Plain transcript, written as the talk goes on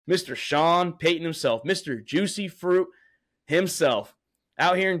Mr. Sean Payton himself, Mr. Juicy Fruit himself,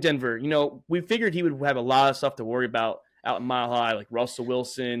 out here in Denver. We figured he would have a lot of stuff to worry about out in Mile High, like Russell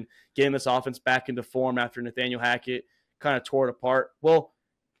Wilson, getting this offense back into form after Nathaniel Hackett kind of tore it apart. Well,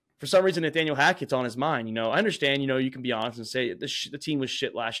 for some reason, Nathaniel Hackett's on his mind. I understand, you can be honest and say the team was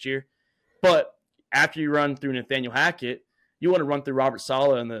shit last year. But after you run through Nathaniel Hackett, you want to run through Robert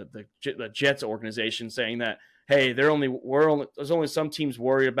Saleh and the Jets organization saying that, hey, there's only some teams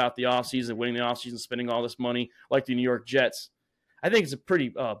worried about the offseason, winning the offseason, spending all this money, like the New York Jets. I think it's a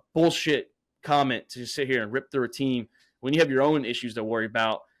pretty bullshit comment to sit here and rip through a team when you have your own issues to worry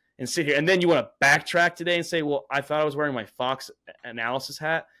about and sit here. And then you want to backtrack today and say, well, I thought I was wearing my Fox analysis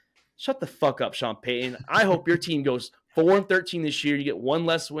hat. Shut the fuck up, Sean Payton. I hope your team goes 4-13 this year. You get one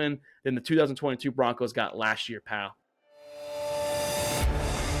less win than the 2022 Broncos got last year, pal.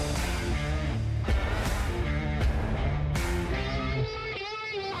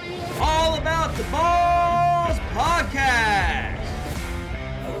 All About the Balls podcast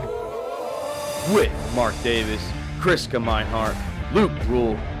with Mark Davis, Chris Meinhardt, Luke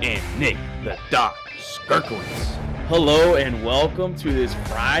Rule, and Nick the Doc Skirkowitz. Hello and welcome to this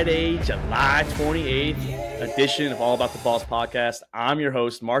Friday, July 28th edition of All About the Balls podcast. I'm your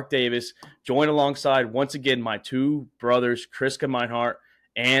host, Mark Davis, joined alongside once again my two brothers, Chris Meinhardt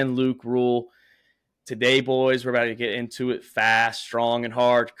and Luke Rule. Today, boys, we're about to get into it fast, strong, and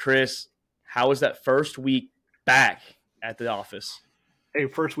hard. Chris, how was that first week back at the office? Hey,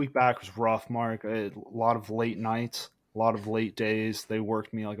 first week back was rough, Mark. I had a lot of late nights, a lot of late days. They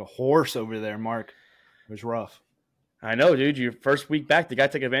worked me like a horse over there, Mark. It was rough. I know, dude. Your first week back, they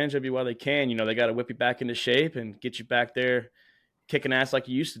got to take advantage of you while they can. They got to whip you back into shape and get you back there kicking ass like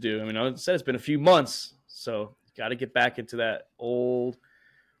you used to do. I said it's been a few months, so got to get back into that old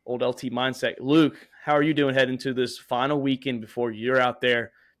LT mindset. Luke, how are you doing heading into this final weekend before you're out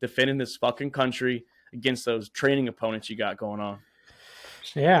there defending this fucking country against those training opponents you got going on?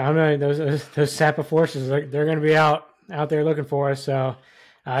 Yeah, those Sapa forces, they're going to be out there looking for us. So,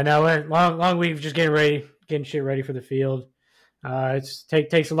 no, long week, just getting shit ready for the field.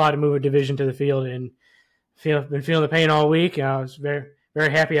 Takes a lot to move a division to the field, and been feeling the pain all week. I was very,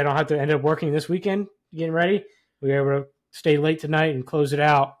 very happy I don't have to end up working this weekend getting ready. We were able to stay late tonight and close it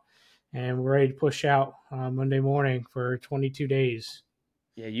out, and we're ready to push out Monday morning for 22 days.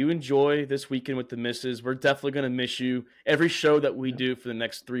 Yeah, you enjoy this weekend with the missus. We're definitely going to miss you. Every show that we do for the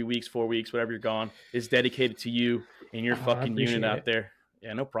next 3 weeks, 4 weeks, whatever you're gone, is dedicated to you and your fucking unit out there.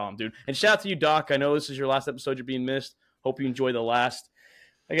 Yeah, no problem, dude. And shout out to you, Doc. I know this is your last episode. You're being missed. Hope you enjoy the last,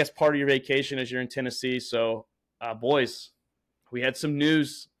 part of your vacation as you're in Tennessee. So, boys, we had some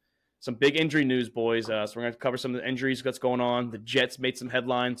news, some big injury news, boys. So we're going to cover some of the injuries that's going on. The Jets made some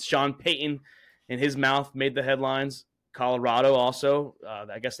headlines. Sean Payton and his mouth made the headlines. Colorado also,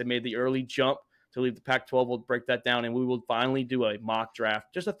 I guess they made the early jump to leave the Pac-12. We'll break that down, and we will finally do a mock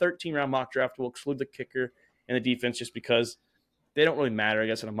draft, just a 13-round mock draft. We'll exclude the kicker and the defense just because they don't really matter, I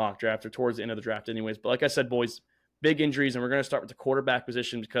guess, in a mock draft or towards the end of the draft anyways. But like I said, boys, big injuries, and we're going to start with the quarterback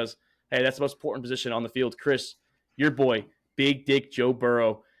position because, hey, that's the most important position on the field. Chris, your boy, Big Dick Joe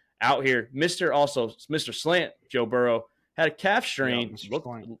Burrow, out here. Mr. Slant Joe Burrow had a calf strain.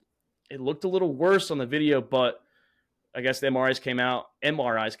 Yeah, it looked a little worse on the video, but I guess the MRIs came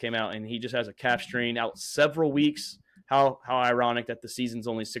out, and he just has a calf strain out several weeks. How ironic that the season's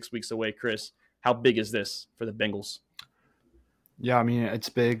only 6 weeks away, Chris. How big is this for the Bengals? Yeah, it's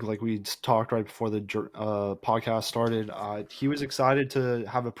big. Like we talked right before the podcast started. He was excited to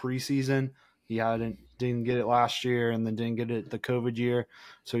have a preseason. He didn't get it last year, and then didn't get it the COVID year,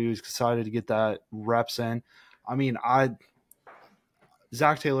 so he was excited to get that reps in.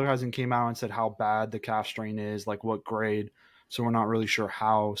 Zach Taylor hasn't came out and said how bad the calf strain is, like what grade. So we're not really sure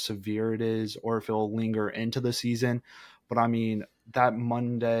how severe it is or if it'll linger into the season. But that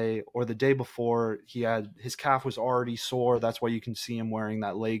Monday or the day before, his calf was already sore. That's why you can see him wearing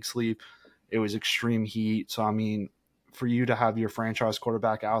that leg sleeve. It was extreme heat. So, for you to have your franchise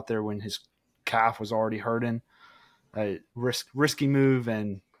quarterback out there when his calf was already hurting, risky move,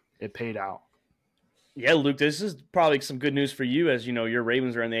 and it paid out. Yeah, Luke, this is probably some good news for you as, your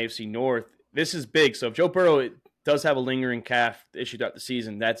Ravens are in the AFC North. This is big. So if Joe Burrow does have a lingering calf issue throughout the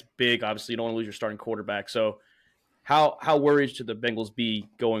season, that's big. Obviously, you don't want to lose your starting quarterback. So how worried should the Bengals be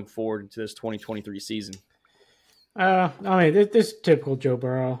going forward into this 2023 season? This is typical Joe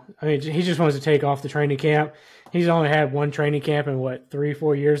Burrow. He just wants to take off the training camp. He's only had one training camp in,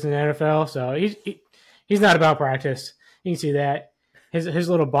 3-4 years in the NFL. So he's not about practice. You can see that. His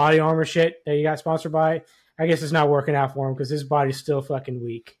little body armor shit that he got sponsored by, I guess it's not working out for him because his body's still fucking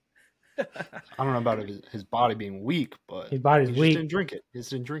weak. I don't know about his body being weak, but His body's he weak. just didn't drink it. He just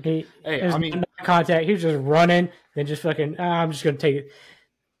didn't drink it. Hey, I mean, contact. He was just running, then just fucking. I'm just gonna take it.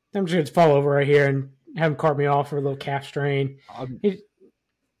 I'm just gonna fall over right here and have him cart me off for a little calf strain. It's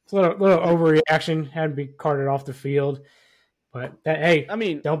a little overreaction. Had to be carted off the field. But I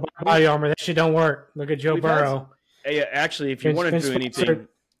mean, don't buy body armor. That shit don't work. Look at Joe Burrow. Actually, if you want to do anything,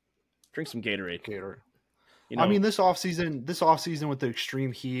 drink some Gatorade. You know, I mean, this offseason with the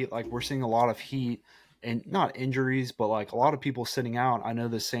extreme heat, like we're seeing a lot of heat and not injuries, but like a lot of people sitting out. I know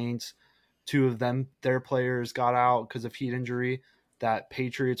the Saints, 2 of them, their players got out because of heat injury. That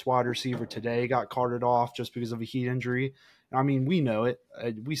Patriots wide receiver today got carted off just because of a heat injury. I mean, we know it.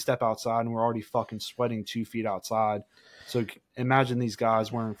 We step outside and we're already fucking sweating 2 feet outside. So imagine these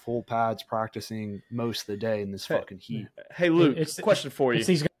guys wearing full pads practicing most of the day in this fucking heat. Hey, Luke, question for you. It's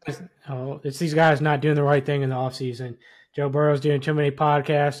these guys not doing the right thing in the offseason. Joe Burrow's doing too many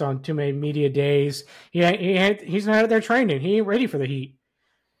podcasts on too many media days. He's not out there training. He ain't ready for the heat.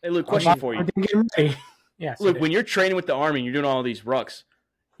 Hey, Luke, question for you. Yeah, Luke, when you're training with the Army and you're doing all these rucks,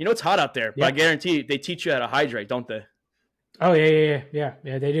 you know it's hot out there, but I guarantee they teach you how to hydrate, don't they? Oh, yeah,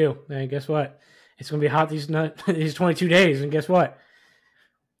 they do. And guess what? It's going to be hot these 22 days, and guess what?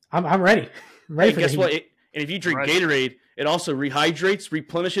 I'm ready. I'm ready for guess the what? heat. And if you drink Gatorade, it also rehydrates,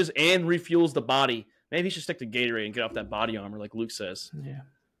 replenishes, and refuels the body. Maybe you should stick to Gatorade and get off that body armor, like Luke says. Yeah.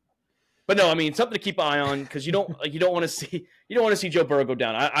 But no, I mean something to keep an eye on because you don't want to see Joe Burrow go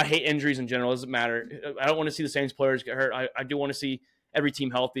down. I hate injuries in general. It doesn't matter. I don't want to see the Saints players get hurt. I do want to see every team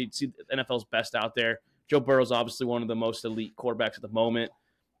healthy. See the NFL's best out there. Joe Burrow's obviously one of the most elite quarterbacks at the moment.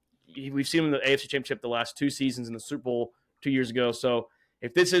 We've seen him in the AFC Championship the last 2 seasons in the Super Bowl 2 years ago. So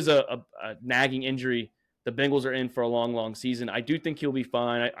if this is a nagging injury, the Bengals are in for a long, long season. I do think he'll be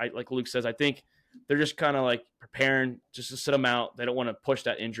fine. I like Luke says, I think they're just kind of like preparing just to sit him out. They don't want to push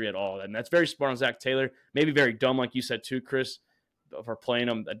that injury at all. And that's very smart on Zach Taylor. Maybe very dumb, like you said too, Chris, for playing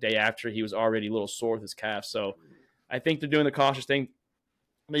him a day after he was already a little sore with his calf. So I think they're doing the cautious thing.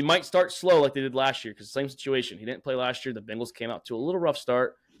 They might start slow like they did last year because same situation. He didn't play last year. The Bengals came out to a little rough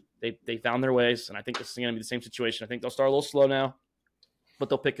start. They found their ways, and I think this is going to be the same situation. I think they'll start a little slow now, but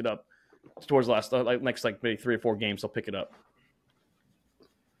they'll pick it up towards the last next maybe 3 or 4 games. They'll pick it up.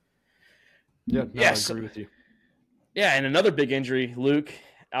 Yeah, I agree with you. Yeah, and another big injury, Luke,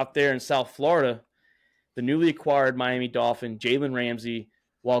 out there in South Florida, the newly acquired Miami Dolphin, Jalen Ramsey,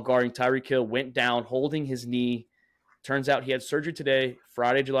 while guarding Tyreek Hill, went down holding his knee. Turns out he had surgery today,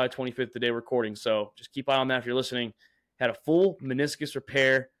 Friday, July 25th, the day recording. So just keep eye on that if you're listening. Had a full meniscus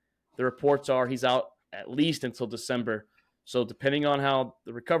repair. The reports are he's out at least until December. So depending on how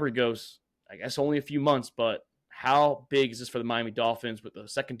the recovery goes, I guess only a few months, but how big is this for the Miami Dolphins with the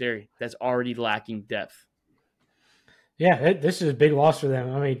secondary that's already lacking depth? Yeah, this is a big loss for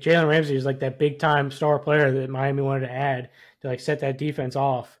them. I mean, Jalen Ramsey is like that big-time star player that Miami wanted to add to like set that defense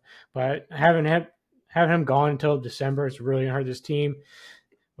off. But having him gone until December, it's really going to hurt this team.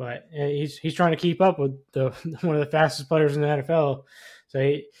 But he's trying to keep up with one of the fastest players in the NFL. So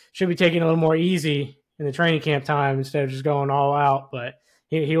he should be taking it a little more easy in the training camp time instead of just going all out. But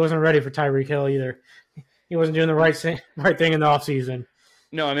he wasn't ready for Tyreek Hill either. He wasn't doing the right thing in the offseason.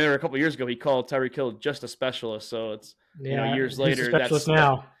 No, I mean, a couple of years ago, he called Tyreek Hill just a specialist. So it's years later. He's a specialist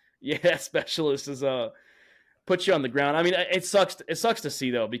now. That specialist is put you on the ground. I mean, it sucks. It sucks to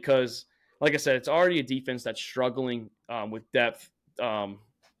see though because, like I said, it's already a defense that's struggling with depth.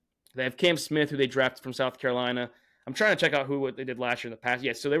 They have Cam Smith, who they drafted from South Carolina. I'm trying to check out what they did last year in the past.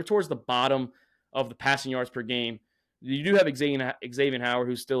 Yeah, so they were towards the bottom of the passing yards per game. You do have Xavier Howard,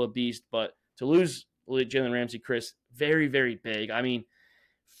 who's still a beast, but to lose Jalen Ramsey, Chris, very, very big. I mean,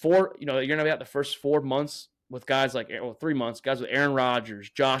 you're going to be out the first 4 months with guys 3 months, guys with Aaron Rodgers,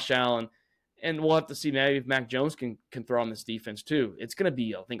 Josh Allen, and we'll have to see maybe if Mac Jones can throw on this defense too. It's going to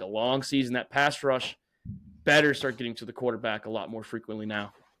be, I think, a long season. That pass rush better start getting to the quarterback a lot more frequently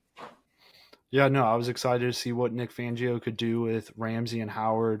now. Yeah, no, I was excited to see what Nick Fangio could do with Ramsey and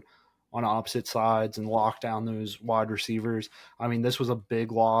Howard on opposite sides and lock down those wide receivers. I mean, this was a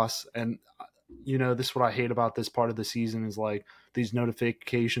big loss. And, this is what I hate about this part of the season is like these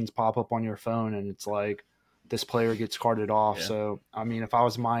notifications pop up on your phone and it's like this player gets carted off. Yeah. So, I mean, if I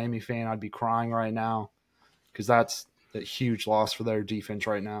was a Miami fan, I'd be crying right now because that's a huge loss for their defense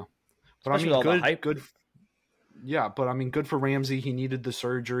right now. But especially I mean, good. Yeah, but I mean, good for Ramsey. He needed the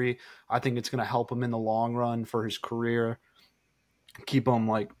surgery. I think it's going to help him in the long run for his career. Keep him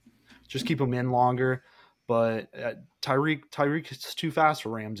in longer. But Tyreek is too fast for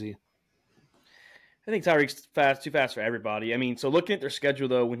Ramsey. I think Tyreek's too fast for everybody. I mean, so looking at their schedule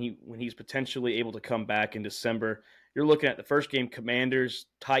though, when he's potentially able to come back in December, you're looking at the first game: Commanders,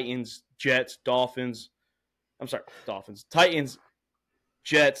 Titans, Jets, Dolphins. I'm sorry, Dolphins, Titans,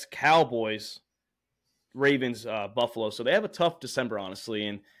 Jets, Cowboys, Ravens, Buffalo. So they have a tough December, honestly.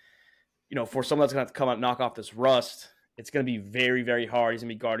 And for someone that's going to have to come out and knock off this rust, it's going to be very, very hard. He's going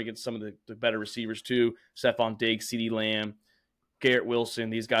to be guarded against some of the better receivers too. Stephon Diggs, CeeDee Lamb, Garrett Wilson.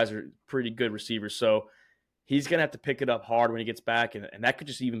 These guys are pretty good receivers. So he's going to have to pick it up hard when he gets back. And that could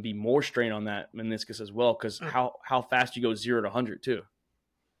just even be more strain on that meniscus as well, because how fast you go 0 to 100 too.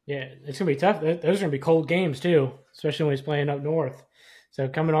 Yeah, it's going to be tough. Those are going to be cold games too, especially when he's playing up north. So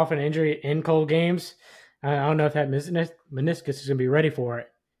coming off an injury in cold games, I don't know if that meniscus is going to be ready for it.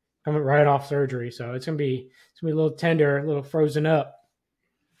 Coming right off surgery, so it's gonna be a little tender, a little frozen up.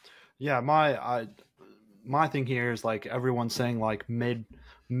 Yeah, my thing here is like everyone's saying like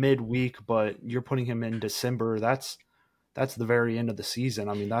midweek, but you're putting him in December. That's the very end of the season.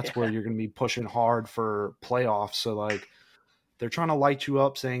 I mean, that's where you're going to be pushing hard for playoffs. So like they're trying to light you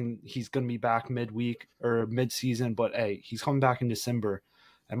up, saying he's going to be back midweek or mid-season, but hey, he's coming back in December.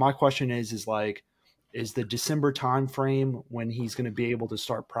 And my question is like, is the December time frame when he's going to be able to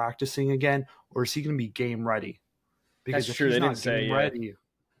start practicing again, or is he going to be game ready? Because That's if true. he's They not didn't say game ready,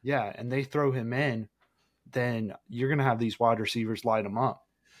 and they throw him in, then you're going to have these wide receivers light him up.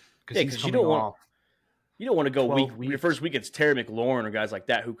 Because you don't want to go your first week it's Terry McLaurin or guys like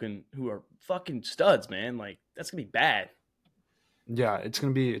that who are fucking studs, man. Like that's gonna be bad. Yeah, it's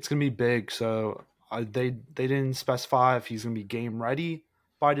gonna be big. So they didn't specify if he's gonna be game ready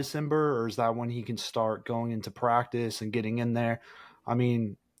by December, or is that when he can start going into practice and getting in there? I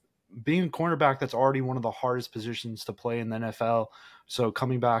mean, being a cornerback, that's already one of the hardest positions to play in the NFL. So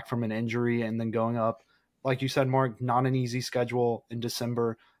coming back from an injury and then going up, like you said, Mark, not an easy schedule in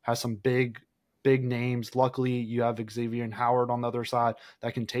December, has some big names. Luckily, you have Xavier and Howard on the other side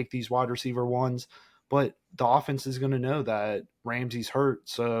that can take these wide receiver ones. But the offense is going to know that Ramsey's hurt.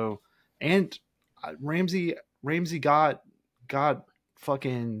 So, and Ramsey got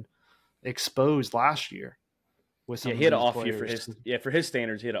fucking exposed last year with some he had an of these off players. year for his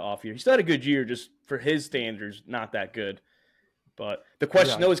standards. He had an off year. He still had a good year, just for his standards, not that good. But the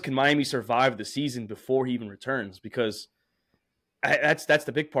question though is, can Miami survive the season before he even returns? Because that's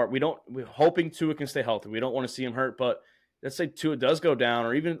the big part. We're hoping Tua can stay healthy. We don't want to see him hurt. But let's say Tua does go down,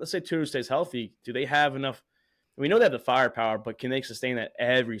 or even let's say Tua stays healthy. Do they have enough? We know they have the firepower, but can they sustain that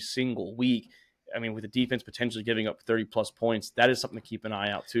every single week? I mean, with the defense potentially giving up 30-plus points, that is something to keep an eye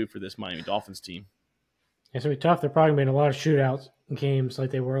out, too, for this Miami Dolphins team. It's going to be tough. They're probably going to be in a lot of shootouts games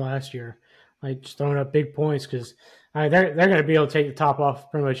like they were last year, like just throwing up big points because they're going to be able to take the top off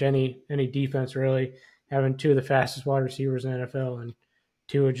pretty much any defense, really, having two of the fastest wide receivers in the NFL, and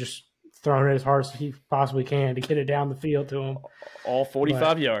Tua just throwing it as hard as he possibly can to get it down the field to him. All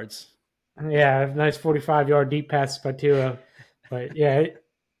 45 yards. Yeah, nice 45-yard deep pass by Tua. But, yeah,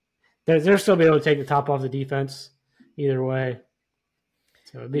 they're still be able to take the top off the defense either way.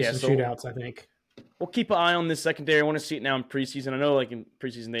 So it'll be some shootouts, I think. We'll keep an eye on this secondary. I want to see it now in preseason. I know, like in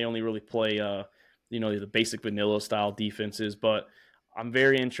preseason, they only really play, the basic vanilla style defenses. But I'm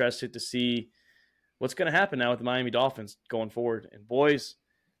very interested to see what's going to happen now with the Miami Dolphins going forward. And boys,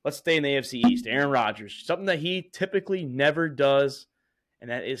 let's stay in the AFC East. Aaron Rodgers, something that he typically never does, and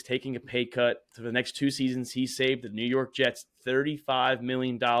that is taking a pay cut. For the next 2 seasons, he saved the New York Jets $35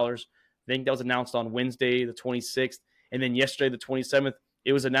 million. I think that was announced on Wednesday, the 26th. And then yesterday, the 27th,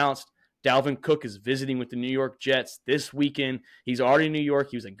 it was announced Dalvin Cook is visiting with the New York Jets this weekend. He's already in New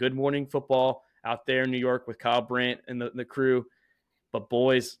York. He was at Good Morning Football out there in New York with Kyle Brandt and the crew. But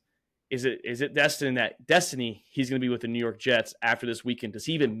boys, is it destiny he's going to be with the New York Jets after this weekend? Does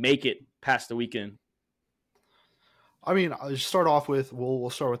he even make it past the weekend? I mean, I'll start off with we'll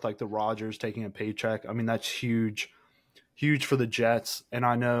start with like the Rodgers taking a paycheck. I mean, that's huge for the Jets. And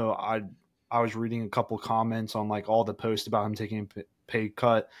I know I was reading a couple comments on like all the posts about him taking a pay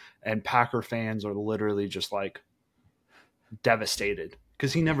cut, and Packer fans are literally just like devastated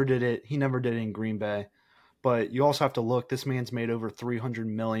because he never did it. He never did it in Green Bay. But you also have to look. This man's made over $300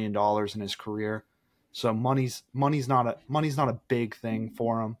 million in his career, so money's not a big thing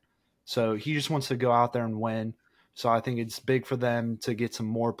for him. So he just wants to go out there and win. So I think it's big for them to get some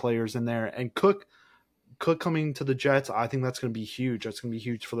more players in there. And Cook coming to the Jets, I think that's going to be huge. That's going to be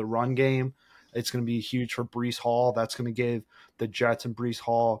huge for the run game. It's going to be huge for Breece Hall. That's going to give the Jets and Breece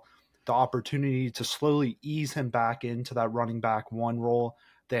Hall the opportunity to slowly ease him back into that running back one role.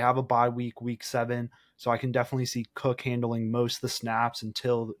 They have a bye week 7, so I can definitely see Cook handling most of the snaps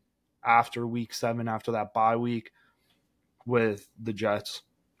until after week 7, after that bye week with the Jets.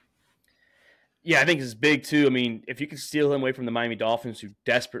 Yeah, I think it's big too. I mean, if you can steal him away from the Miami Dolphins, who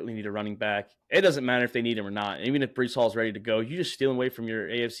desperately need a running back, it doesn't matter if they need him or not. And even if Brees Hall's ready to go, you just steal him away from your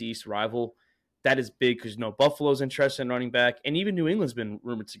AFC East rival. That is big because Buffalo's interested in running back, and even New England's been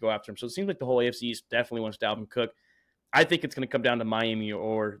rumored to go after him. So it seems like the whole AFC East definitely wants Dalvin Cook. I think it's going to come down to Miami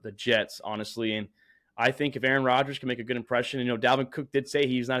or the Jets, honestly. And I think if Aaron Rodgers can make a good impression, Dalvin Cook did say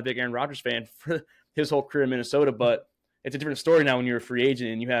he's not a big Aaron Rodgers fan for his whole career in Minnesota, but it's a different story now when you're a free agent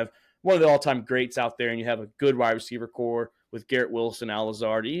and you have one of the all-time greats out there and you have a good wide receiver core with Garrett Wilson, Al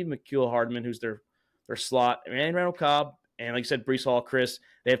Lazard, even McKeel Hardman, who's their slot, and Randall Cobb. And like you said, Brees Hall, Chris,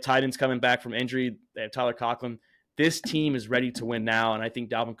 they have tight ends coming back from injury. They have Tyler Conklin. This team is ready to win now, and I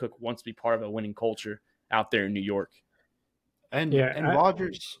think Dalvin Cook wants to be part of a winning culture out there in New York. And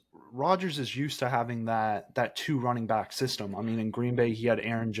Rodgers is used to having that two running back system. I mean, in Green Bay, he had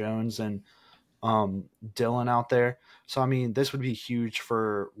Aaron Jones and Dylan out there. So, I mean, this would be huge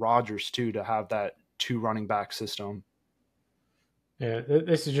for Rodgers, too, to have that two running back system. Yeah,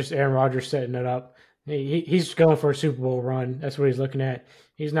 this is just Aaron Rodgers setting it up. He's going for a Super Bowl run. That's what he's looking at.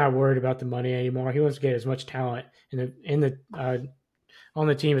 He's not worried about the money anymore. He wants to get as much talent on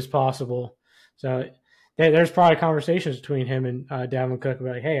the team as possible. So there's probably conversations between him and Dalvin Cook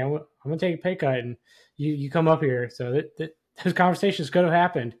about, hey, I'm going to take a pay cut and you come up here. So those conversations could have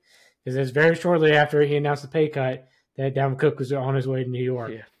happened because it's very shortly after he announced the pay cut that Dalvin Cook was on his way to New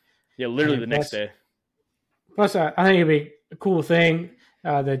York. Yeah, literally the next day. Plus, I think it'd be a cool thing.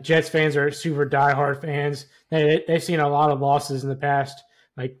 The Jets fans are super diehard fans. They've seen a lot of losses in the past,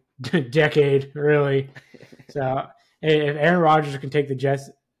 like decade, really. So if Aaron Rodgers can take the Jets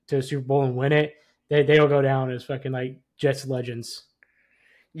to the Super Bowl and win it, they'll go down as fucking like Jets legends.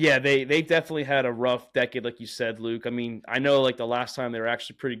 Yeah, they definitely had a rough decade, like you said, Luke. I mean, I know like the last time they were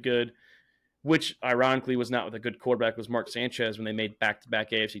actually pretty good, which ironically was not with a good quarterback, was Mark Sanchez when they made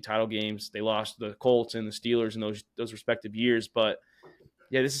back-to-back AFC title games. They lost the Colts and the Steelers in those respective years. But,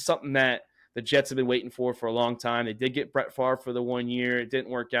 yeah, this is something that the Jets have been waiting for a long time. They did get Brett Favre for the 1 year. It didn't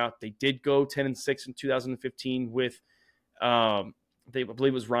work out. They did go 10-6 in 2015 with I believe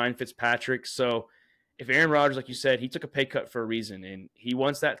it was Ryan Fitzpatrick. So if Aaron Rodgers, like you said, he took a pay cut for a reason, and he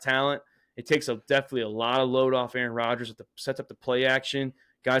wants that talent. It takes definitely a lot of load off Aaron Rodgers. Sets up the play action.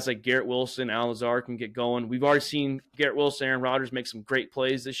 Guys like Garrett Wilson, Al Lazard can get going. We've already seen Garrett Wilson, Aaron Rodgers make some great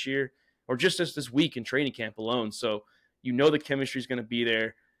plays this year, or just this week in training camp alone. So the chemistry is going to be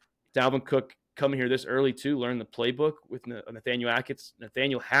there. Dalvin Cook coming here this early too, learn the playbook with Nathaniel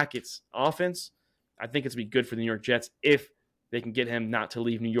Hackett's offense. I think it's going to be good for the New York Jets if they can get him not to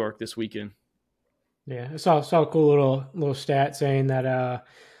leave New York this weekend. Yeah, I saw a cool little stat saying that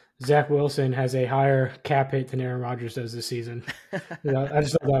Zach Wilson has a higher cap hit than Aaron Rodgers does this season. I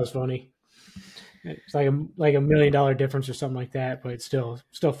just thought that was funny. It's like a $1 million difference or something like that, but it's still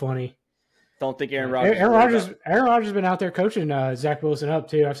funny. Don't think Aaron Rodgers. Aaron Rodgers has been out there coaching Zach Wilson up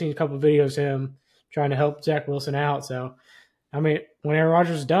too. I've seen a couple of videos of him trying to help Zach Wilson out. So, I mean, when Aaron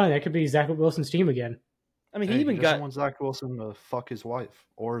Rodgers is done, that could be Zach Wilson's team again. I mean, he doesn't want Zach Wilson to fuck his wife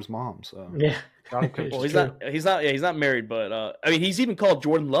or his mom. So yeah, well, he's not married, but I mean, he's even called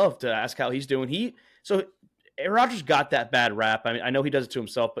Jordan Love to ask how he's doing. Aaron Rodgers got that bad rap. I mean, I know he does it to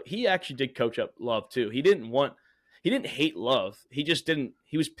himself, but he actually did coach up Love too. He didn't hate Love. He just didn't.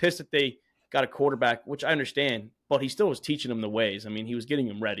 He was pissed that they got a quarterback, which I understand, but he still was teaching him the ways. I mean, he was getting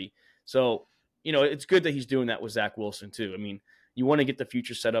him ready. So, it's good that he's doing that with Zach Wilson too. I mean, you want to get the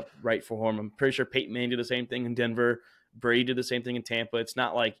future set up right for him. I'm pretty sure Peyton Manning did the same thing in Denver. Brady did the same thing in Tampa. It's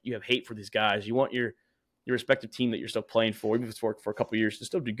not like you have hate for these guys. You want your respective team that you're still playing for, even if it's for a couple of years, to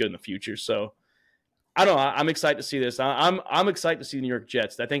still do good in the future. So, I don't know. I'm excited to see this. I'm excited to see the New York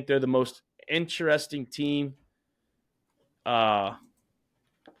Jets. I think they're the most interesting team right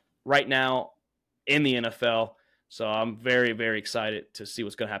now in the NFL. So I'm very, very excited to see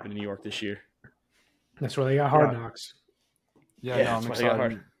what's going to happen in New York this year. That's where they got hard knocks. Yeah, I'm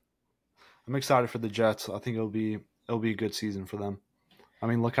excited. I'm excited for the Jets. I think it'll be a good season for them. I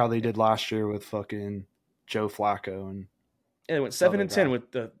mean, look how they did last year with fucking Joe Flacco and they went 7-10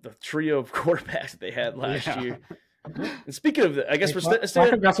 with the trio of quarterbacks that they had last year. And speaking of, I guess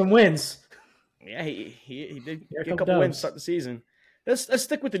Flacco got some wins. Yeah, he did get a couple wins to start the season. Let's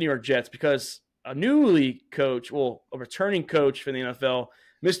stick with the New York Jets because a returning coach for the NFL,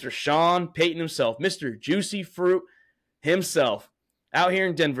 Mr. Sean Payton himself, Mr. Juicy Fruit himself, out here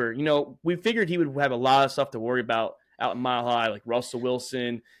in Denver. We figured he would have a lot of stuff to worry about out in Mile High, like Russell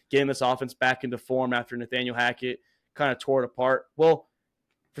Wilson, getting this offense back into form after Nathaniel Hackett kind of tore it apart. Well,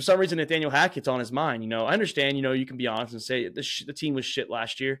 for some reason, Nathaniel Hackett's on his mind. I understand, you can be honest and say the team was shit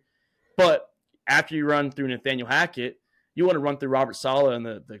last year. But after you run through Nathaniel Hackett, You want to run through Robert Saleh and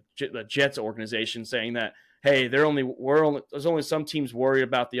the Jets organization saying that, hey, there's only some teams worried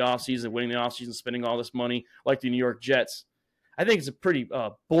about the offseason, winning the offseason, spending all this money like the New York Jets. I think it's a pretty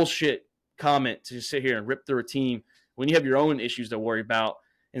bullshit comment to just sit here and rip through a team when you have your own issues to worry about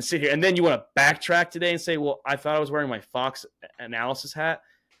and sit here. And then you want to backtrack today and say, well, I thought I was wearing my Fox analysis hat.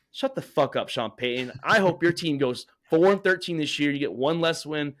 Shut the fuck up, Sean Payton. I hope your team goes 4-13 this year. You get one less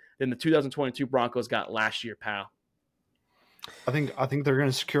win than the 2022 Broncos got last year, pal. I think they're going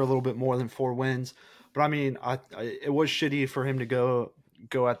to secure a little bit more than 4 wins. But I mean, it was shitty for him to go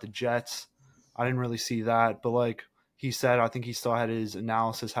at the Jets. I didn't really see that, but like he said, I think he still had his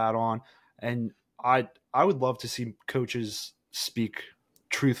analysis hat on, and I would love to see coaches speak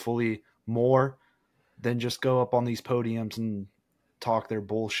truthfully more than just go up on these podiums and talk their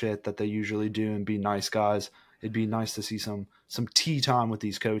bullshit that they usually do and be nice guys. It'd be nice to see some tea time with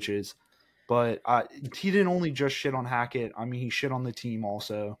these coaches. But he didn't only just shit on Hackett. I mean, he shit on the team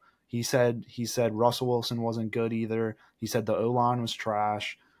also. He said Russell Wilson wasn't good either. He said the O-line was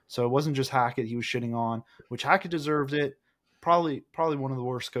trash. So it wasn't just Hackett he was shitting on, which Hackett deserved it. Probably one of the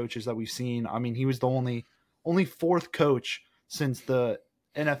worst coaches that we've seen. I mean, he was the only 4th coach since the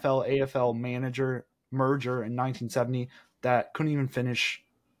NFL AFL manager merger in 1970 that couldn't even finish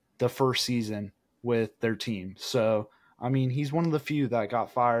the first season with their team. So, I mean, he's one of the few that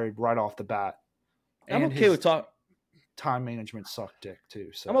got fired right off the bat. I'm okay with time management sucked dick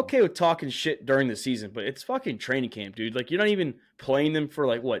too. So I'm okay with talking shit during the season, but it's fucking training camp, dude. Like, you're not even playing them for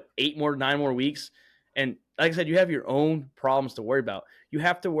like what, 9 more weeks. And like I said, you have your own problems to worry about. You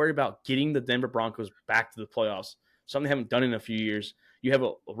have to worry about getting the Denver Broncos back to the playoffs, something they haven't done in a few years. You have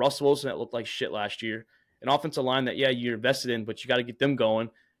a Russell Wilson that looked like shit last year, an offensive line that, yeah, you're invested in, but you got to get them going.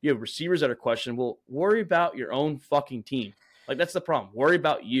 You have receivers that are questionable. Worry about your own fucking team. Like, that's the problem. Worry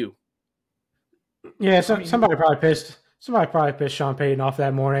about you. Yeah, somebody probably pissed Sean Payton off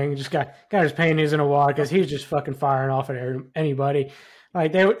that morning. Just got his panties in a wad because he was just fucking firing off at anybody.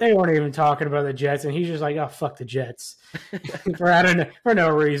 Like, they weren't even talking about the Jets, and he's just like, oh, fuck the Jets for no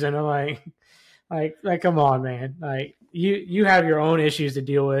reason. I'm like, come on, man. Like, you have your own issues to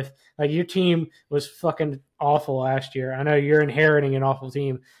deal with. Like, your team was fucking awful last year. I know you're inheriting an awful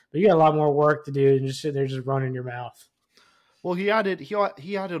team, but you got a lot more work to do than just sit there just running your mouth. Well, he added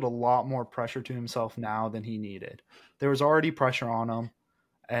a lot more pressure to himself now than he needed. There was already pressure on him,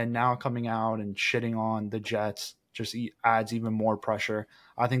 and now coming out and shitting on the Jets just adds even more pressure.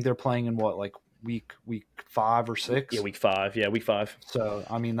 I think they're playing in what, like week 5 or 6? Yeah, week 5. Yeah, week 5. So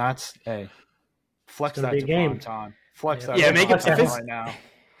I mean, that's flex that to game. Prime time. Flex that. Yeah, make it right now.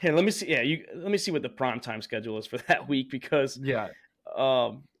 Here, let me see. Yeah, let me see what the prime time schedule is for that week because because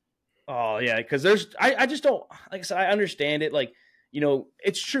I just don't, like I said, I understand it. Like, you know,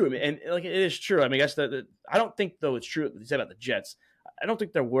 it's true, and like it is true. I mean, I guess that I don't think though it's true what they said about the Jets. I don't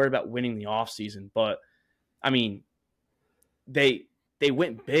think they're worried about winning the offseason, but I mean, they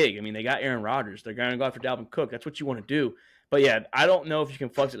went big. I mean, they got Aaron Rodgers. They're going to go after Dalvin Cook. That's what you want to do. But yeah, I don't know if you can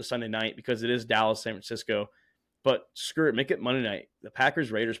flex it to Sunday night because it is Dallas, San Francisco. But screw it, make it Monday night. The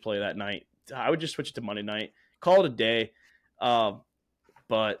Packers Raiders play that night. I would just switch it to Monday night. Call it a day. I'm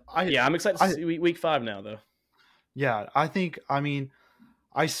excited to see week 5 now, though. Yeah,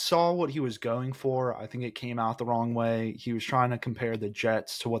 I saw what he was going for. I think it came out the wrong way. He was trying to compare the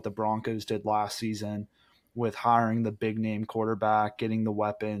Jets to what the Broncos did last season with hiring the big name quarterback, getting the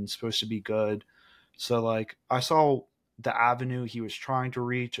weapons, supposed to be good. So like I saw the avenue he was trying to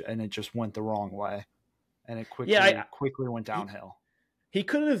reach and it just went the wrong way. And it quickly went downhill. He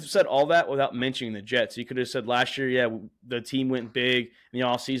could have said all that without mentioning the Jets. He could have said last year, yeah, the team went big in the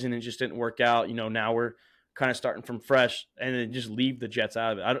offseason and it just didn't work out. You know, now we're kind of starting from fresh and then just leave the Jets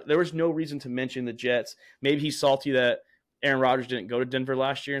out of it. There was no reason to mention the Jets. Maybe he's salty that Aaron Rodgers didn't go to Denver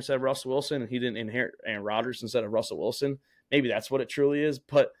last year instead of Russell Wilson and he didn't inherit Aaron Rodgers instead of Russell Wilson. Maybe that's what it truly is.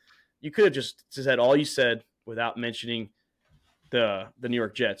 But you could have just said all you said without mentioning the New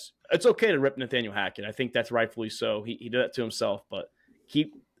York Jets. It's okay to rip Nathaniel Hackett. I think that's rightfully so. He did that to himself, but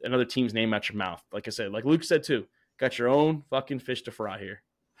keep another team's name out your mouth. Like I said, like Luke said too, got your own fucking fish to fry here.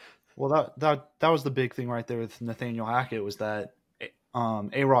 Well, that was the big thing right there with Nathaniel Hackett was that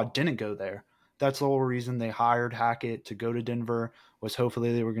A-Rod didn't go there. That's the whole reason they hired Hackett to go to Denver was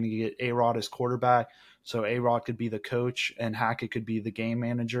hopefully they were going to get A-Rod as quarterback so A-Rod could be the coach and Hackett could be the game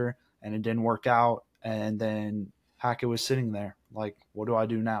manager, and it didn't work out. And then Hackett was sitting there like, what do I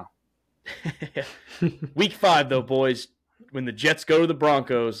do now? Week 5, though, boys, when the Jets go to the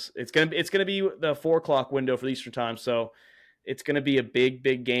Broncos, it's gonna be the 4:00 window for the Eastern time. So it's gonna be a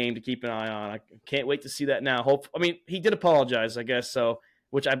big game to keep an eye on. I can't wait to see that now. I mean, he did apologize, I guess. So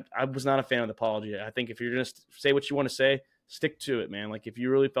which I was not a fan of the apology. I think if you're going to say what you want to say, stick to it, man. Like if you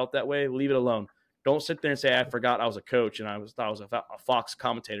really felt that way, leave it alone. Don't sit there and say, I forgot I was a coach and thought I was a Fox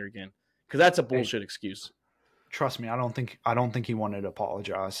commentator again, because that's a bullshit excuse. Trust me, I don't think he wanted to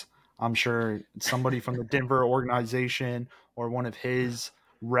apologize. I'm sure somebody from the Denver organization or one of his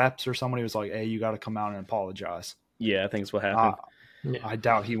reps or somebody was like, hey, you got to come out and apologize. Yeah, I think that's what happened. I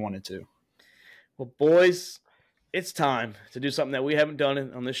doubt he wanted to. Well, boys, it's time to do something that we haven't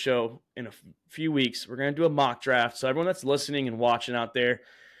done on this show in a few weeks. We're going to do a mock draft. So everyone that's listening and watching out there,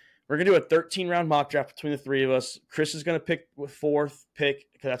 we're going to do a 13-round mock draft between the three of us. Chris is going to pick with 4th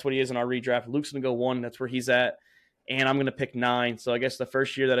pick, because that's what he is in our redraft. Luke's going to go 1. That's where he's at. And I'm going to pick 9. So I guess the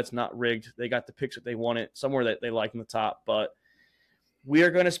first year that it's not rigged, they got the picks that they wanted, somewhere that they like in the top. But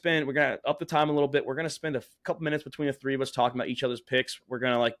we're going to up the time a little bit. We're going to spend a couple minutes between the three of us talking about each other's picks. We're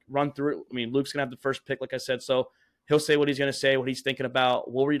going to run through it. I mean, Luke's going to have the first pick, like I said. So he'll say what he's going to say, what he's thinking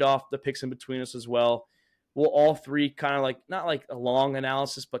about. We'll read off the picks in between us as well. We'll all three kind of not like a long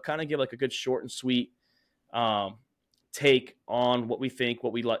analysis, but kind of give like a good short and sweet take on what we think,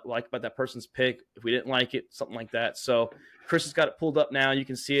 what we like about that person's pick. If we didn't like it, something like that. So Chris has got it pulled up now. You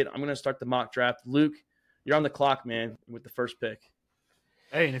can see it. I'm going to start the mock draft. Luke, you're on the clock, man, with the first pick.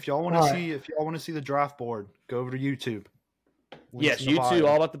 Hey, and if y'all want to see the draft board, go over to YouTube. Yes, YouTube,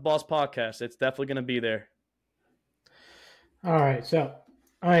 All About the Boss podcast. It's definitely going to be there. All right, so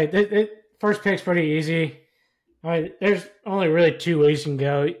first pick's pretty easy. All right, there's only really 2 ways you can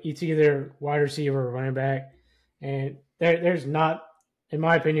go. It's either wide receiver or running back, and there's not, in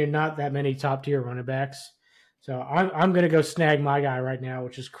my opinion, not that many top tier running backs. So I'm going to go snag my guy right now,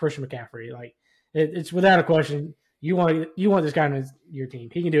 which is Christian McCaffrey. Like it's without a question. You want this guy on your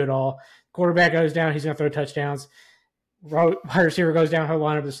team. He can do it all. Quarterback goes down, he's going to throw touchdowns. Wide receiver goes down, he'll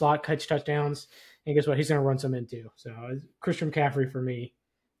line up the slot, catch touchdowns, and guess what? He's going to run some in too. So Christian McCaffrey for me.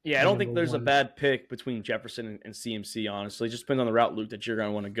 Yeah, I don't think there's a bad pick between Jefferson and CMC, honestly. It just depends on the route, Luke, that you're going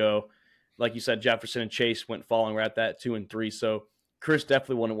to want to go. Like you said, Jefferson and Chase went falling. We're at that 2 and 3. So Chris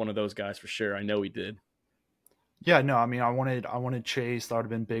definitely wanted one of those guys for sure. I know he did. Yeah, no, I mean, I wanted Chase. That would have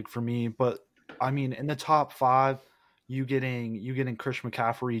been big for me. But, I mean, in the top 5, you getting Christian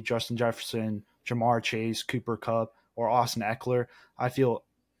McCaffrey, Justin Jefferson, Jamar Chase, Cooper Kupp, or Austin Eckler, I feel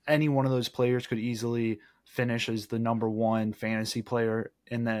any one of those players could easily finish as the number 1 fantasy player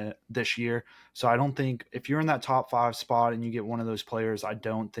in this year. So I don't think if you're in that top 5 spot and you get one of those players, I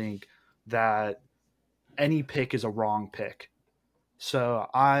don't think that any pick is a wrong pick. So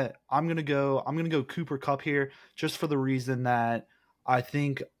I'm gonna go Cooper Kupp here, just for the reason that I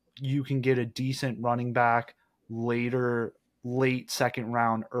think you can get a decent running back late 2nd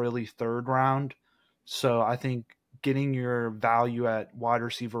round, early 3rd round. So I think getting your value at wide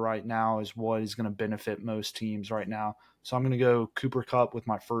receiver right now is what is going to benefit most teams right now. So I'm going to go Cooper Kupp with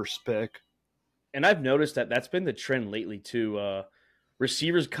my first pick. And I've noticed that that's been the trend lately too.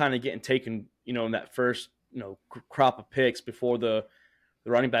 Receivers kind of getting taken, in that first, crop of picks before the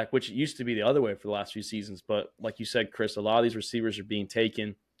running back, which it used to be the other way for the last few seasons. But like you said, Chris, a lot of these receivers are being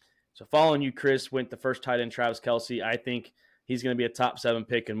taken. So following you, Chris, went the first tight end, Travis Kelce. I think he's going to be a top 7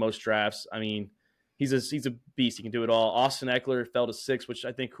 pick in most drafts. I mean, he's a beast. He can do it all. Austin Eckler fell to 6, which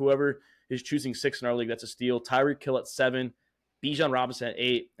I think whoever is choosing 6 in our league, that's a steal. Tyreek Hill at 7, Bijan Robinson at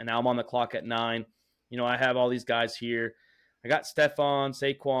 8, and now I'm on the clock at 9. I have all these guys here. I got Stephon,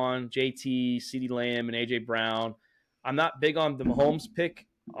 Saquon, JT, CeeDee Lamb, and A.J. Brown. I'm not big on the Mahomes pick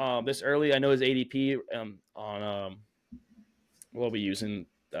this early. I know his ADP on what are we using?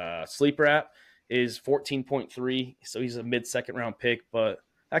 Sleeper app is 14.3, so he's a mid-second round pick, but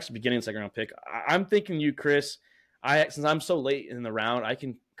actually beginning second round pick. I'm thinking you, Chris. Since I'm so late in the round, I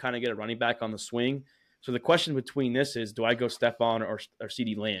can kind of get a running back on the swing. So the question between this is, do I go Stephon or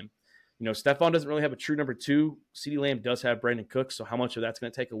CeeDee Lamb? Stephon doesn't really have a true number 2. CeeDee Lamb does have Brandon Cooks, so how much of that's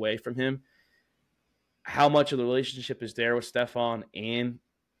going to take away from him? How much of the relationship is there with Stephon and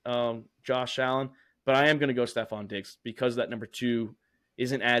Josh Allen? But I am going to go Stephon Diggs because that number 2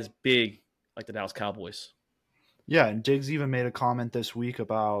 isn't as big like the Dallas Cowboys. Yeah, and Diggs even made a comment this week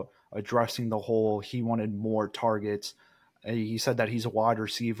about addressing the whole he wanted more targets. He said that he's a wide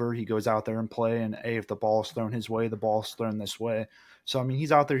receiver. He goes out there and play, and if the ball's thrown his way, the ball's thrown this way. So, I mean,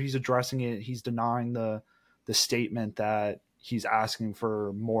 he's out there, he's addressing it. He's denying the statement that he's asking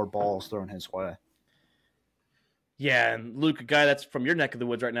for more balls thrown his way. Yeah, and Luke, a guy that's from your neck of the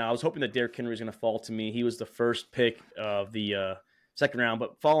woods right now, I was hoping that Derrick Henry was going to fall to me. He was the first pick of the second round.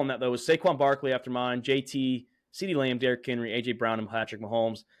 But following that, though, was Saquon Barkley after mine, JT, CeeDee Lamb, Derrick Henry, A.J. Brown, and Patrick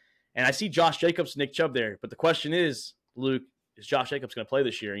Mahomes. And I see Josh Jacobs and Nick Chubb there. But the question is, Luke, is Josh Jacobs going to play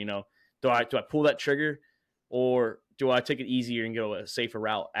this year? Do I pull that trigger, or do I take it easier and go a safer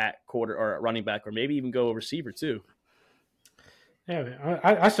route at quarter or at running back, or maybe even go a receiver too? Yeah, man.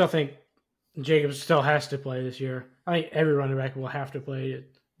 I still think Jacobs still has to play this year. I think every running back will have to play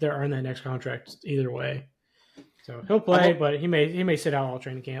to earn that next contract either way. So he'll play, but he may sit out all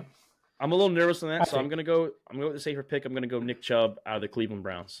training camp. I'm a little nervous on that, so I'm gonna go with the safer pick. I'm gonna go Nick Chubb out of the Cleveland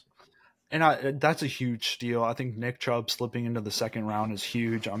Browns. And that's a huge steal. I think Nick Chubb slipping into the second round is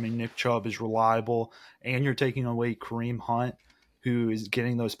huge. I mean, Nick Chubb is reliable, and you're taking away Kareem Hunt, who is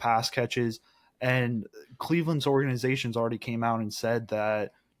getting those pass catches. And Cleveland's organizations already came out and said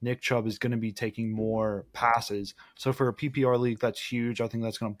that Nick Chubb is going to be taking more passes. So for a PPR league, that's huge. I think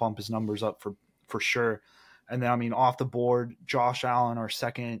that's going to bump his numbers up for sure. And then, I mean, off the board, Josh Allen, our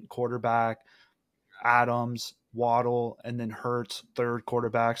second quarterback, Adams, Waddle, and then Hurts, third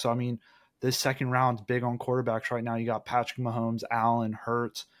quarterback. So, I mean, this second round's big on quarterbacks right now. You got Patrick Mahomes, Allen,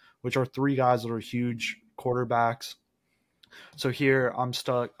 Hurts, which are three guys that are huge quarterbacks. So here I'm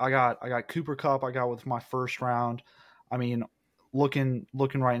stuck. I got Cooper Kupp. I got with my first round. I mean, looking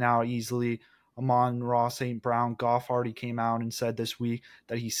right now easily. Amon-Ra St. Brown. Goff already came out and said this week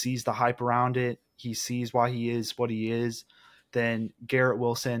that he sees the hype around it. He sees why he is what he is. Then Garrett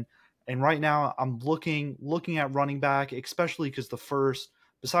Wilson. And right now I'm looking at running back, especially because the first,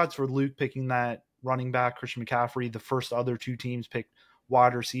 besides for Luke picking that running back, Christian McCaffrey, the first other two teams picked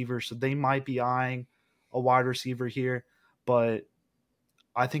wide receivers. So they might be eyeing a wide receiver here. But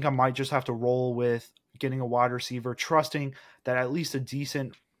I think I might just have to roll with getting a wide receiver, trusting that at least a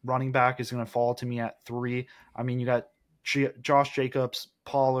decent running back is going to fall to me at 3. I mean, you got Josh Jacobs,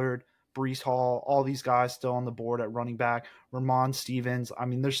 Pollard, Breece Hall, all these guys still on the board at running back. Ramon Stevens. I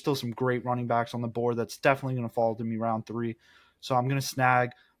mean, there's still some great running backs on the board that's definitely going to fall to me round 3. So I'm going to snag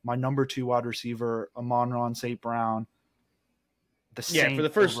my number 2 wide receiver, Amon-Ra St. Brown. The Saints for the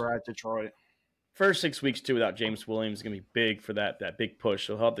first over at Detroit. First 6 weeks too without James Williams is going to be big for that big push.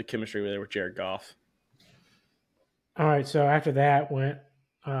 So he'll have the chemistry there with Jared Goff. All right, so after that went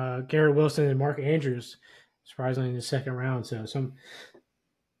Garrett Wilson and Mark Andrews, surprisingly in the second round. So some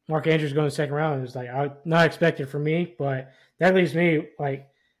Mark Andrews going to the second round is like not expected for me, but that leaves me like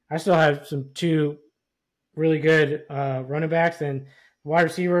I still have some 2 really good running backs and wide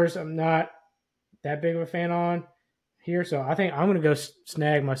receivers. I'm not that big of a fan on here, so I think I'm going to go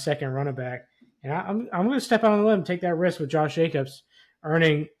snag my second running back. And I'm going to step out on the limb and take that risk with Josh Jacobs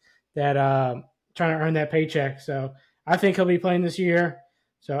earning that, trying to earn that paycheck. So I think he'll be playing this year.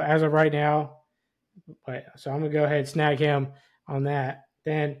 So as of right now, so I'm going to go ahead and snag him on that.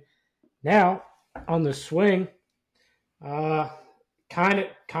 Then now on the swing, kind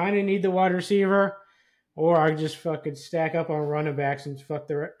of need the wide receiver, or I just fucking stack up on running backs and fuck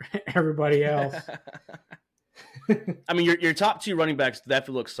everybody else. I mean, your top 2 running backs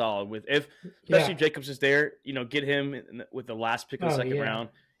definitely look solid. Especially if Jacobs is there, get him with the last pick of the second round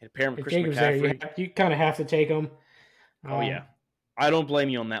and pair him with Christian McCaffrey. There, you kind of have to take him. I don't blame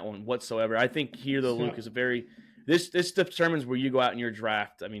you on that one whatsoever. I think here though, Luke is this determines where you go out in your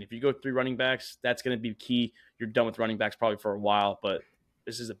draft. I mean, if you go 3 running backs, that's going to be key. You're done with running backs probably for a while, but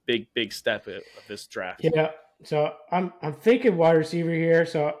this is a big step of this draft. Yeah. So I'm thinking wide receiver here.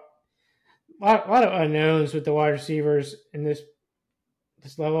 So a lot of unknowns with the wide receivers in this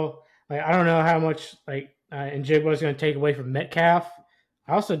level. Like I don't know how much Njigba is going to take away from Metcalf.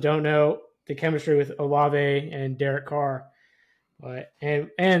 I also don't know the chemistry with Olave and Derek Carr,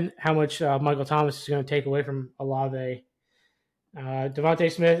 and how much Michael Thomas is going to take away from Olave.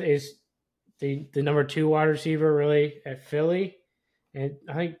 Devontae Smith is the number 2 wide receiver really at Philly, and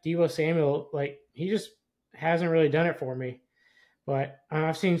I think Deebo Samuel he just hasn't really done it for me. But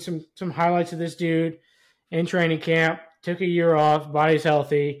I've seen some highlights of this dude in training camp. Took a year off. Body's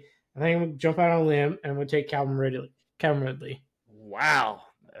healthy. I think I'm going to jump out on a limb and we'll take Calvin Ridley. Wow.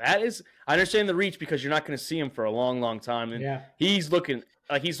 That is – I understand the reach because you're not going to see him for a long, long time. And he's looking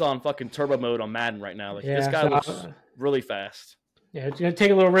like he's on fucking turbo mode on Madden right now. This guy looks really fast. Yeah, it's going to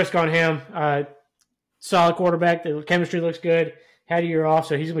take a little risk on him. Solid quarterback. The chemistry looks good. Had a year off,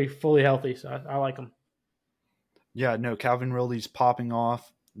 so he's going to be fully healthy. So I like him. Yeah, no, Calvin Ridley's popping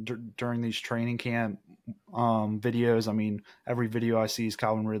off during these training camp videos. I mean, every video I see is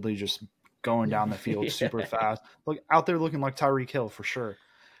Calvin Ridley just going down the field super fast. Look out there looking like Tyreek Hill for sure.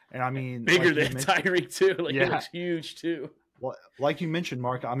 And I mean, bigger than Tyreek too. He looks huge too. Well, like you mentioned,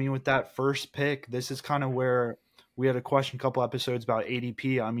 Mark, I mean, with that first pick, this is kind of where we had a question a couple episodes about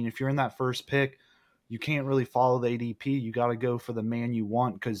ADP. I mean, if you're in that first pick, you can't really follow the ADP. You got to go for the man you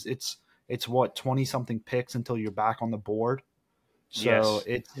want because it's what 20-something picks until you're back on the board. So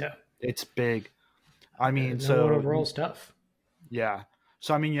it's big. I mean, so overall stuff. Yeah.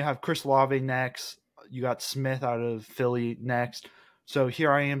 So I mean, you have Chris Olave next. You got Smith out of Philly next. So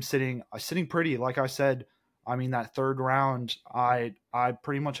here I am sitting pretty. Like I said, I mean that third round, I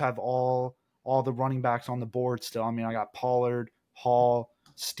pretty much have all the running backs on the board still. I mean, I got Pollard, Hall,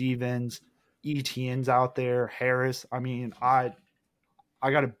 Stevens, Etienne's out there, Harris. I mean, I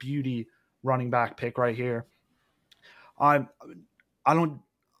got a beauty running back pick right here. I don't,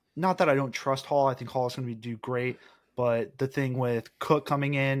 not that I don't trust Hall. I think Hall is going to do great. But the thing with Cook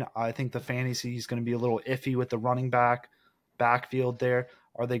coming in, I think the fantasy is going to be a little iffy with the running backfield there.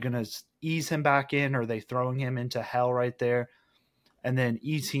 Are they going to ease him back in? Or are they throwing him into hell right there? And then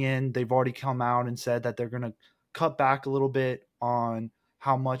Etienne, they've already come out and said that they're going to cut back a little bit on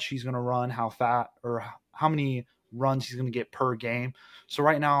how much he's going to run, how fat or how many runs he's going to get per game. So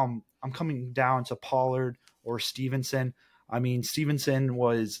right now I'm coming down to Pollard or Stevenson. I mean, Stevenson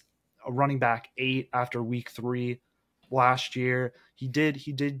was a running back 8 after week 3 last year. He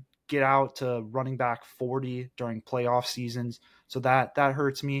did get out to running back 40 during playoff seasons. So that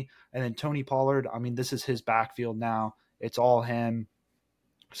hurts me. And then Tony Pollard, I mean, this is his backfield now. It's all him.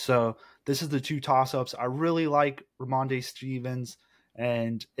 So this is the two toss-ups. I really like Ramondre Stevens.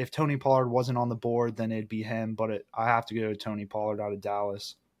 And if Tony Pollard wasn't on the board, then it'd be him. But I have to go to Tony Pollard out of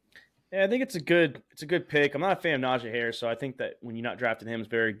Dallas. Yeah, I think it's a good pick. I'm not a fan of Najee Harris, so I think that when you're not drafting him, is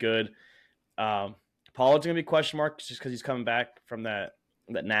very good. Pollard's going to be a question mark just because he's coming back from that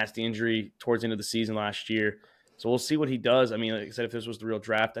nasty injury towards the end of the season last year. So we'll see what he does. I mean, like I said, if this was the real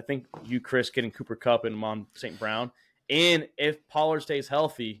draft, I think you, Chris, getting Cooper Kupp and Amon St. Brown, and if Pollard stays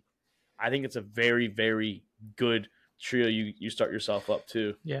healthy, I think it's a very, very good trio you start yourself up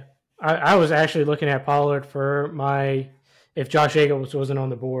to. Yeah. I was actually looking at Pollard for if Josh Jacobs wasn't on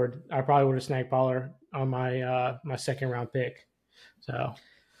the board, I probably would have snagged Pollard on my second round pick. So,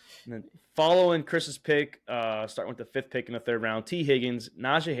 and then following Chris's pick, starting with the 5th pick in the 3rd round, T. Higgins,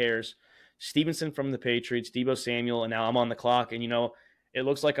 Najee Harris, Stevenson from the Patriots, Deebo Samuel, and now I'm on the clock. And, it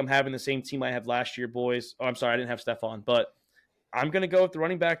looks like I'm having the same team I had last year, boys. Oh, I'm sorry, I didn't have Stephon, but I'm going to go with the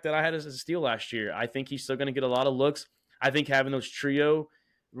running back that I had as a steal last year. I think he's still going to get a lot of looks. I think having those trio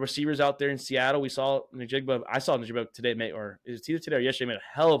receivers out there in Seattle, I saw Njigba today, or it's either today or yesterday, made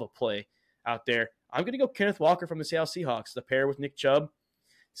a hell of a play out there. I'm going to go Kenneth Walker from the Seattle Seahawks, the pair with Nick Chubb,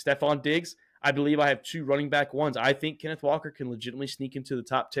 Stephon Diggs. I believe I have 2 running back ones. I think Kenneth Walker can legitimately sneak into the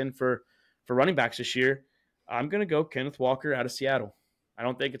top 10 for running backs this year. I'm going to go Kenneth Walker out of Seattle. I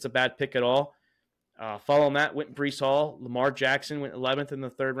don't think it's a bad pick at all. Following that, went Breece Hall. Lamar Jackson went 11th in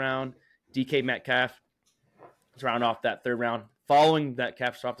the 3rd round. DK Metcalf to round off that 3rd round. Following that,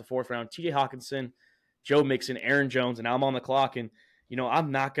 caps off the 4th round. TJ Hawkinson, Joe Mixon, Aaron Jones, and now I'm on the clock. And,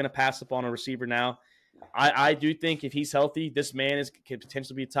 I'm not going to pass up on a receiver now. I do think if he's healthy, this man can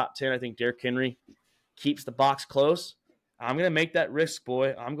potentially be top 10. I think Derrick Henry keeps the box close. I'm going to make that risk,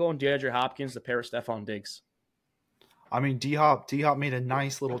 boy. I'm going DeAndre Hopkins, the pair of Stephon Diggs. I mean, D-Hop made a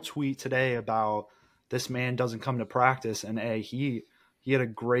nice little tweet today about this man doesn't come to practice, and he had a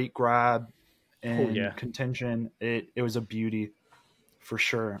great grab and contention. It was a beauty for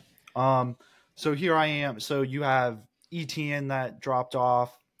sure. So here I am. So you have Etienne that dropped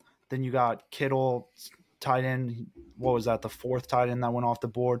off. Then you got Kittle, tight end. What was that? The 4th tight end that went off the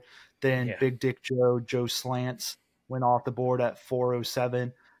board. Then Big Dick Joe Slants went off the board at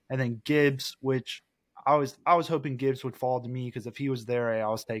 407. And then Gibbs, which I was hoping Gibbs would fall to me because if he was there, I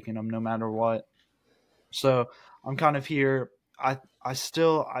was taking him no matter what. So I'm kind of here. I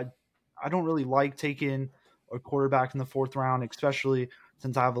don't really like taking a quarterback in the 4th round, especially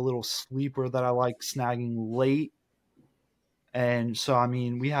since I have a little sleeper that I like snagging late. And so, I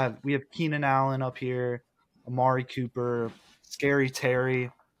mean, we have Keenan Allen up here, Amari Cooper, Scary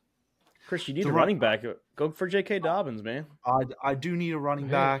Terry. Chris, you need a running back. Go for J.K. Dobbins, man. I do need a running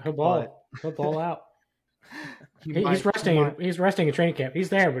back. He'll ball out. He's resting. He's resting in training camp. He's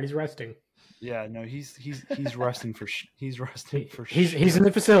there, but he's resting. Yeah, no, he's resting for he's resting for he's in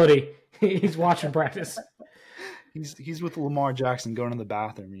the facility. He's watching practice. He's with Lamar Jackson going to the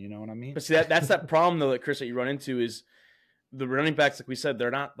bathroom. You know what I mean? But see, that's that problem though that Chris that you run into is the running backs, like we said,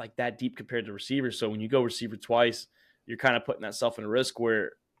 they're not like that deep compared to receivers. So when you go receiver twice, you're kind of putting that self in a risk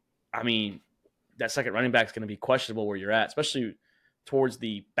where, I mean, that second running back is going to be questionable where you're at, especially towards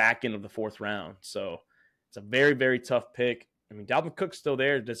the back end of the 4th round. So it's a very, very tough pick. I mean, Dalvin Cook's still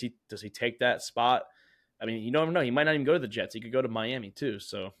there. Does he take that spot? I mean, you never know. He might not even go to the Jets. He could go to Miami too.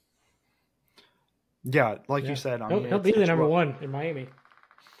 So yeah, you said, I mean, he'll be the number 1 in Miami.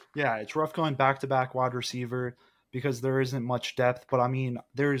 Yeah, it's rough going back-to-back wide receiver because there isn't much depth. But I mean,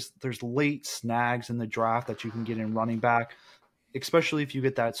 there's late snags in the draft that you can get in running back, especially if you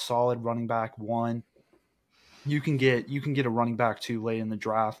get that solid running back 1. You can get a running back 2 late in the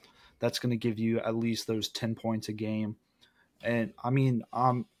draft that's going to give you at least those 10 points a game. And I mean,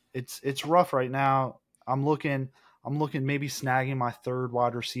 it's rough right now. I'm looking maybe snagging my third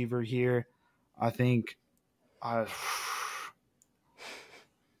wide receiver here. I think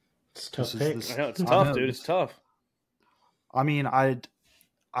It's a tough this pick. is I know it's tough, dude. this, It's tough. I mean, I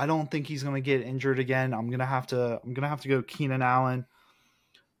don't think he's going to get injured again. I'm going to have to go Keenan Allen.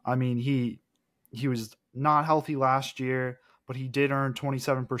 I mean, he was not healthy last year, but he did earn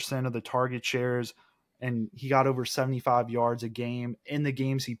 27% of the target shares, and he got over 75 yards a game in the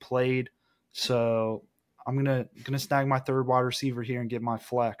games he played. So I'm gonna snag my third wide receiver here and get my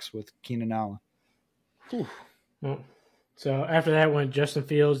flex with Keenan Allen. Well, so after that went Justin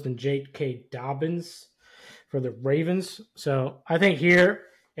Fields, then J.K. Dobbins for the Ravens. So I think here,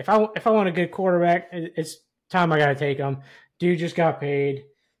 if I want a good quarterback, it's time I got to take him. Dude just got paid,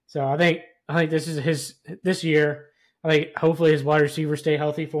 so I think this is this year. I think hopefully his wide receivers stay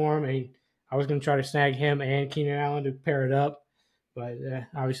healthy for him. I was going to try to snag him and Keenan Allen to pair it up, but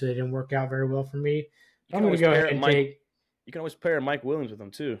obviously it didn't work out very well for me. I'm going to go ahead and take. You can always pair Mike Williams with him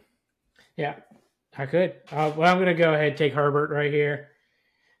too. Yeah, I could. Well, I'm going to go ahead and take Herbert right here.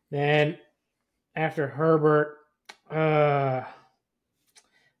 Then after Herbert, I'm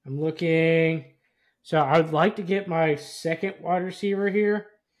looking. So I would like to get my second wide receiver here.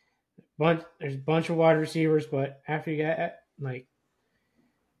 There's a bunch of wide receivers, but after you got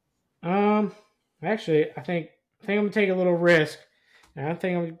actually, I think I'm gonna take a little risk, and I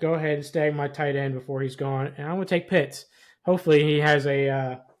think I'm gonna go ahead and stag my tight end before he's gone, and I'm gonna take Pitts. Hopefully, he has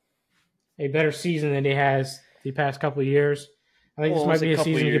a better season than he has the past couple of years. I think this might be a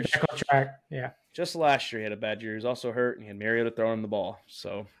season to get back on track. Yeah. Just last year he had a bad year. He was also hurt, and he had Mariota throwing him the ball.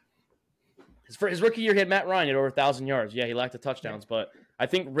 So his rookie year, he had Matt Ryan at over 1,000 yards. Yeah, he lacked the touchdowns, but I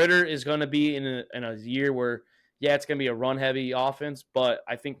think Ritter is going to be in a year where, yeah, it's going to be a run-heavy offense, but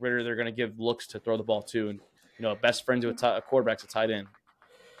I think Ritter, they're going to give looks to throw the ball to, and best friends with a quarterback's a tight end.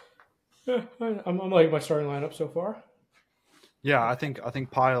 Yeah, I'm liking my starting lineup so far. Yeah, I think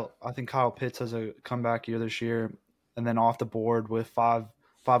Kyle Pitts has a comeback year this year, and then off the board with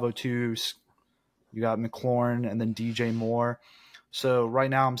 502s, you got McLaurin and then DJ Moore. So right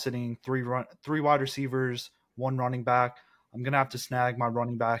now I'm sitting three wide receivers, one running back. I'm gonna have to snag my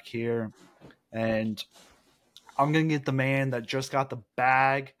running back here, and I'm gonna get the man that just got the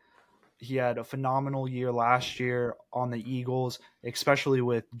bag. He had a phenomenal year last year on the Eagles, especially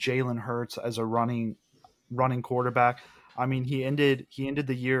with Jalen Hurts as a running quarterback. I mean, he ended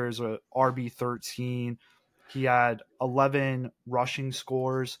the year as a RB13. He had 11 rushing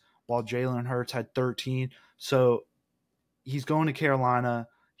scores while Jalen Hurts had 13. So he's going to Carolina.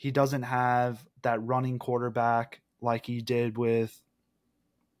 He doesn't have that running quarterback like he did with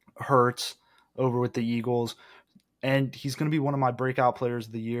Hurts over with the Eagles. And he's going to be one of my breakout players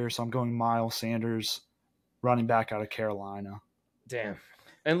of the year. So I'm going Miles Sanders, running back out of Carolina. Damn.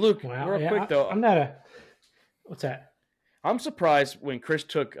 And Luke, real quick though. What's that? I'm surprised when Chris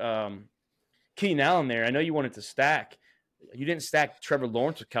took Keenan Allen there. I know you wanted to stack. You didn't stack Trevor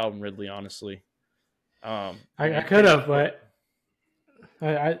Lawrence with Calvin Ridley, honestly. I could have, but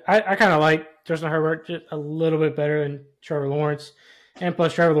I kind of like Justin Herbert just a little bit better than Trevor Lawrence. And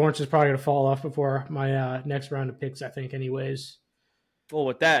plus, Trevor Lawrence is probably going to fall off before my next round of picks, I think, anyways. Well,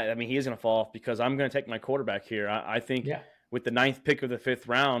 with that, I mean, he is going to fall off because I'm going to take my quarterback here. I think with the 9th pick of the 5th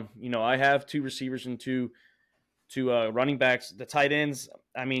round, I have 2 receivers and two running backs. The tight ends,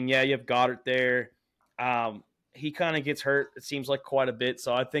 I mean, yeah, you have Goddard there. He kind of gets hurt, it seems like, quite a bit,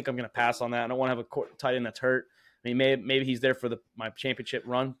 so I think I'm going to pass on that. I don't want to have a tight end that's hurt. I mean, maybe he's there for my championship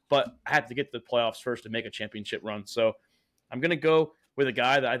run, but I have to get to the playoffs first to make a championship run. So I'm going to go with a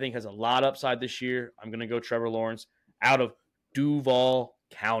guy that I think has a lot upside this year. I'm going to go Trevor Lawrence out of Duval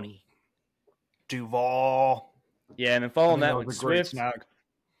County. Duval. Yeah, and then following that with Swift. Snag.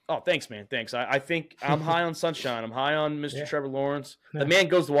 Oh, thanks, man. Thanks. I think I'm high on Sunshine. I'm high on Mr. Trevor Lawrence. The man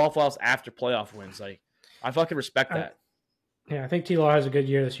goes to Waffle House after playoff wins. Like, I fucking respect that. I think T-Law has a good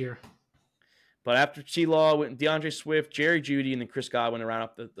year this year. But after T-Law went DeAndre Swift, Jerry Jeudy, and then Chris Godwin around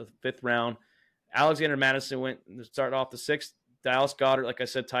up the 5th round. Alexander Madison went to start off the 6th. Dallas Goedert, like I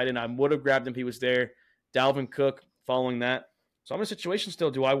said, tight end. I would have grabbed him if he was there. Dalvin Cook following that. So I'm in a situation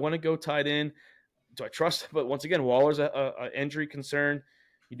still. Do I want to go tight end? Do I trust? But once again, Waller's a injury concern.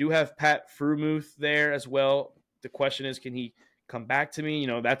 You do have Pat Freiermuth there as well. The question is, can he come back to me?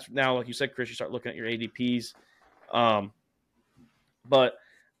 That's now, like you said, Chris, you start looking at your ADPs. But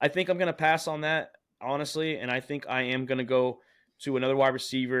I think I'm going to pass on that, honestly, and I think I am going to go to another wide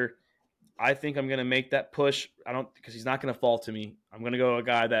receiver. I think I'm going to make that push. Because he's not going to fall to me. I'm going to go a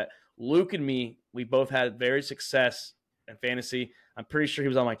guy that Luke and me, we both had very success in fantasy. I'm pretty sure he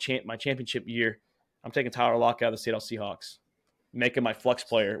was on my championship year. I'm taking Tyler Lockett out of the Seattle Seahawks, making my flex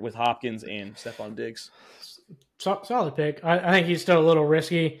player with Hopkins and Stephon Diggs. Solid pick. I think he's still a little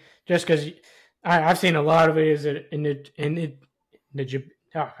risky just because I've seen a lot of videos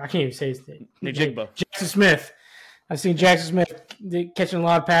I can't even say his name. Najigba. Jackson Smith. I've seen Jackson Smith catching a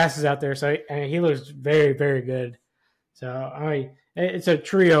lot of passes out there, so he looks very, very good. So it's a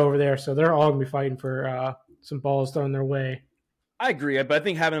trio over there, so they're all gonna be fighting for some balls thrown their way. I agree, but I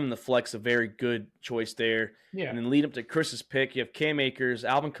think having him in the flex is a very good choice there. Yeah. And then lead up to Chris's pick, you have Cam Akers,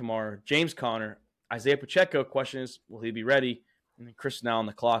 Alvin Kamara, James Conner, Isaiah Pacheco. Question is, will he be ready? And then Chris now on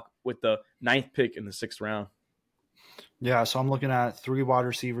the clock with the 9th pick in the 6th round. Yeah, so I'm looking at 3 wide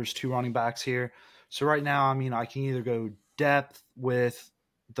receivers, 2 running backs here. So right now, I mean, I can either go depth with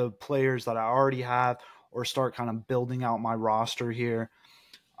the players that I already have or start kind of building out my roster here.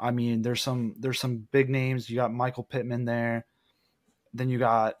 I mean, there's some big names. You got Michael Pittman there. Then you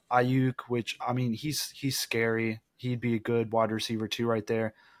got Ayuk, which, I mean, he's scary. He'd be a good wide receiver too right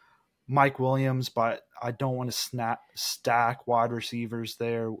there. Mike Williams, but I don't want to stack wide receivers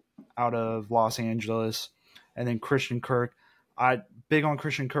there out of Los Angeles. And then Christian Kirk. Big on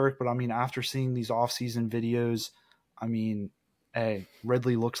Christian Kirk, but I mean, after seeing these offseason videos, I mean, hey,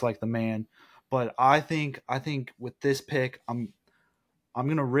 Ridley looks like the man. But I think with this pick, I'm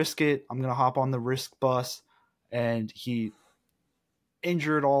gonna risk it. I'm gonna hop on the risk bus, and he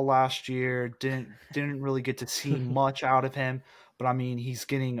injured all last year. Didn't really get to see much out of him. But I mean, he's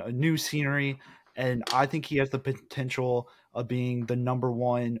getting a new scenery, and I think he has the potential of being the number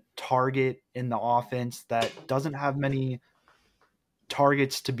 1 target in the offense that doesn't have many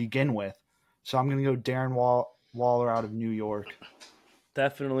targets to begin with. So I'm going to go Darren Waller out of New York.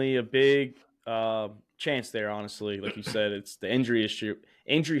 Definitely a big chance there, honestly. Like you said, it's the injury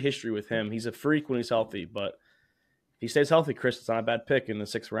history with him. He's a freak when he's healthy, but if he stays healthy, Chris, it's not a bad pick in the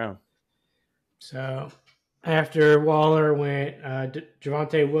 6th round. So after Waller went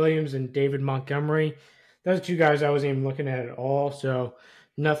Javonte Williams and David Montgomery. Those 2 guys I wasn't even looking at all, so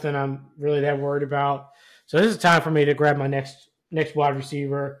nothing I'm really that worried about. So this is time for me to grab my next wide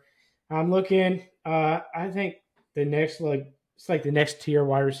receiver. I'm looking. I think the next it's like the next tier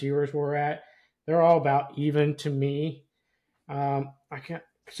wide receivers we're at. They're all about even to me.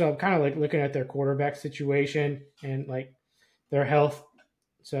 So I'm kind of like looking at their quarterback situation and like their health.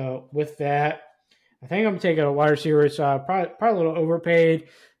 So with that, I think I'm taking a wide receiver. It's probably a little overpaid,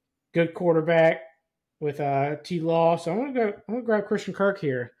 good quarterback with T-Law. So I'm gonna grab Christian Kirk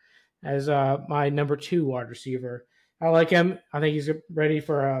here as my number 2 wide receiver. I like him. I think he's ready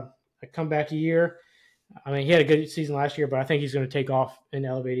for a comeback year. I mean, he had a good season last year, but I think he's going to take off and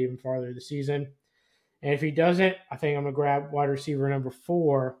elevate even farther this season. And if he doesn't, I think I'm going to grab wide receiver number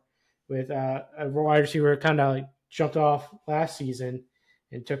 4 with a wide receiver kind of like jumped off last season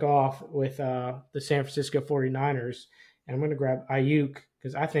and took off with the San Francisco 49ers. And I'm going to grab Ayuk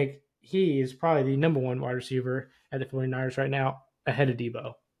because I think he is probably the number 1 wide receiver at the 49ers right now, ahead of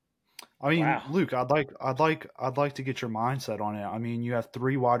Debo. I mean, wow. Luke, I'd like to get your mindset on it. I mean, you have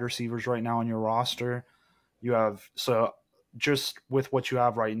 3 wide receivers right now on your roster. So just with what you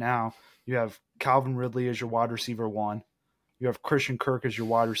have right now, you have Calvin Ridley as your wide receiver 1. You have Christian Kirk as your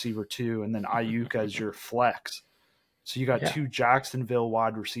wide receiver 2, and then Ayuk as your flex. So you got 2 Jacksonville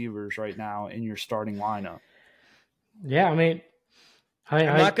wide receivers right now in your starting lineup. Yeah, I mean,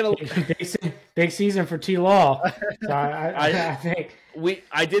 I'm not going to big season for T-Law. So I think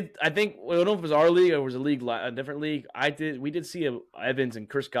I think I don't know if it was our league or it was a different league. We did see Evans and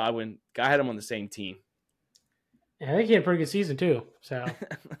Chris Godwin. Guy had them on the same team. Yeah, I think he had a pretty good season too. So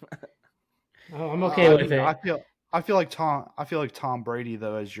I'm okay with it. I feel like Tom Brady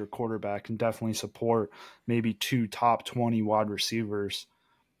though as your quarterback can definitely support maybe 2 top 20 wide receivers.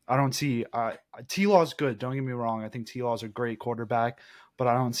 I don't see T-Law's good. Don't get me wrong. I think T-Law's a great quarterback, but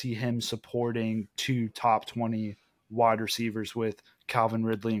I don't see him supporting 2 top 20 wide receivers with Calvin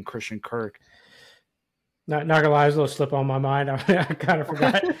Ridley and Christian Kirk. Not gonna lie, I was a little slip on my mind. I kind of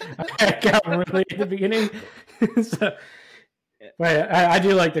forgot I had Calvin Ridley at the beginning. So, but I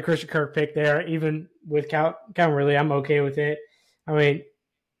do like the Christian Kirk pick there. Even with Calvin Ridley, I'm okay with it. I mean,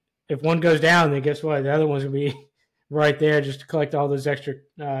 if one goes down, then guess what? The other one's gonna be right there just to collect all those extra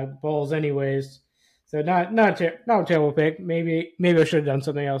balls, anyways. So not a terrible pick. Maybe I should have done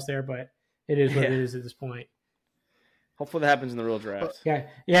something else there, but it is what it is at this point. Hopefully that happens in the real draft. Yeah.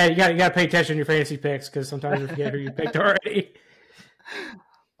 You got to pay attention to your fantasy picks because sometimes you forget who you picked already.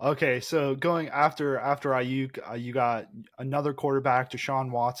 Okay, so going after Ayuk, you got another quarterback,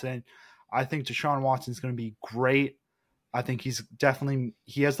 Deshaun Watson. I think Deshaun Watson is going to be great I think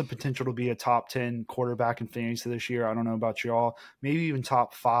he has the potential to be a top 10 quarterback in fantasy this year. I don't know about y'all, maybe even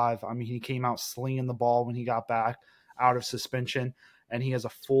top 5. I mean, he came out slinging the ball when he got back out of suspension, and he has a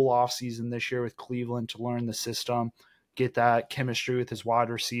full offseason this year with Cleveland to learn the system, get that chemistry with his wide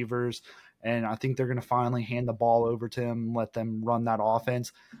receivers. And I think they're going to finally hand the ball over to him and let them run that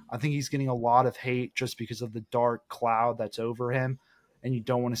offense. I think he's getting a lot of hate just because of the dark cloud that's over him. And you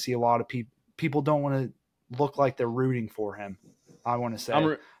don't want to see a lot of people don't want to look like they're rooting for him, I want to say.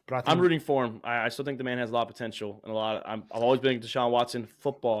 I'm rooting for him. I still think the man has a lot of potential and I've always been a Deshaun Watson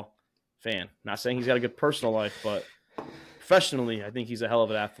football fan. Not saying he's got a good personal life, but professionally, I think he's a hell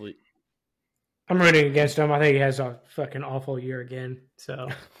of an athlete. I'm rooting against him. I think he has a fucking awful year again. So,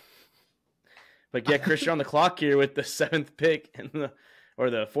 but get Christian on the clock here with the 7th pick or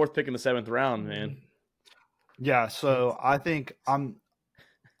the 4th pick in the 7th round, man. Yeah, so I think I'm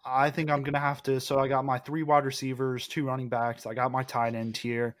going to have to – so I got my 3 wide receivers, 2 running backs. I got my tight end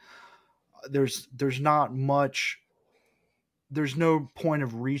here. There's not much – there's no point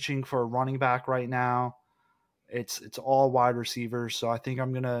of reaching for a running back right now. It's all wide receivers. So I think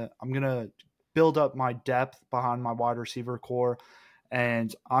I'm going to build up my depth behind my wide receiver core,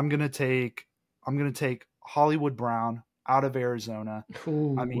 and I'm going to take Hollywood Brown out of Arizona.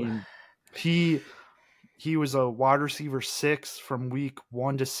 Ooh. I mean, he was a wide receiver 6 from week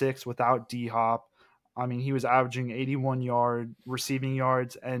 1 to 6 without D-Hop. I mean, he was averaging 81 receiving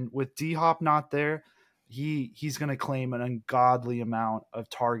yards, and with D-Hop not there, he's going to claim an ungodly amount of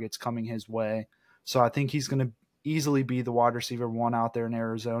targets coming his way. So I think he's going to easily be the wide receiver 1 out there in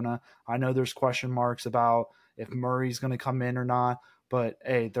Arizona. I know there's question marks about if Murray's going to come in or not, but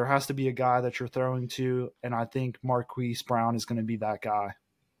hey, there has to be a guy that you're throwing to, and I think Marquise Brown is going to be that guy.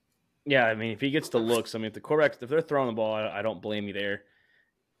 Yeah, I mean, if he gets the looks, I mean, if the quarterbacks, if they're throwing the ball, I don't blame you there.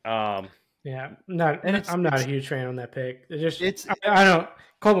 Yeah, I'm not a huge fan on that pick. I don't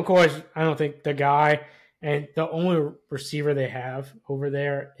Colt McCoy. I don't think the guy, and the only receiver they have over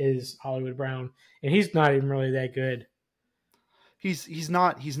there is Hollywood Brown, and he's not even really that good. He's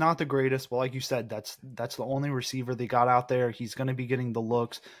not the greatest, but like you said, that's the only receiver they got out there. He's going to be getting the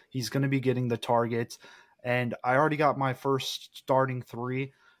looks. He's going to be getting the targets, and I already got my first starting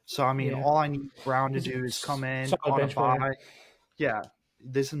 3. So I mean, all I need Brown to do is come in on a bye. Yeah,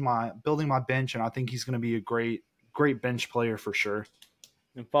 this is building my bench, and I think he's going to be a great bench player for sure.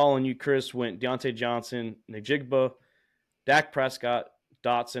 And following you, Chris, went Deontay Johnson, Najigba, Dak Prescott,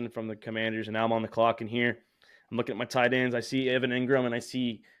 Dotson from the Commanders, and now I'm on the clock in here. I'm looking at my tight ends. I see Evan Ingram and I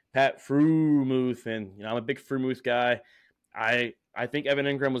see Pat Freiermuth, and I'm a big Freiermuth guy. I think Evan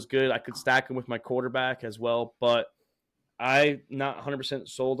Ingram was good. I could stack him with my quarterback as well, but I'm not 100%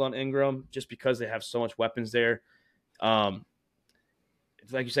 sold on Ingram just because they have so much weapons there. Like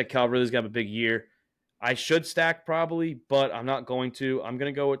you said, Cal Ridley's got a big year. I should stack probably, but I'm not going to. I'm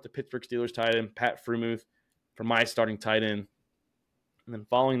going to go with the Pittsburgh Steelers tight end, Pat Freiermuth, for my starting tight end. And then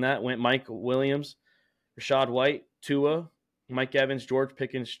following that went Mike Williams, Rashad White, Tua, Mike Evans, George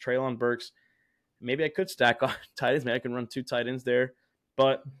Pickens, Treylon Burks. Maybe I could stack on tight ends. Maybe I can run 2 tight ends there.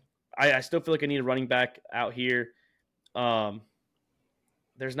 But I still feel like I need a running back out here.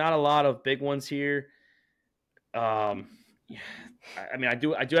 There's not a lot of big ones here. I mean, I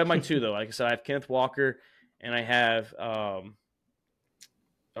do have my 2 though. Like I said, I have Kenneth Walker, and I have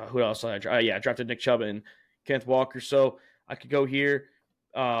who else? I drafted Nick Chubb and Kenneth Walker, so I could go here.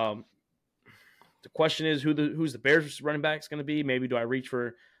 The question is who's the Bears running back is going to be. Maybe do I reach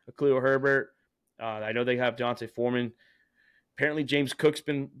for a Khalil Herbert? I know they have Deontay Foreman. Apparently, James Cook's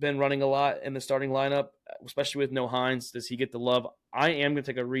been running a lot in the starting lineup, especially with no Hines. Does he get the love? I am going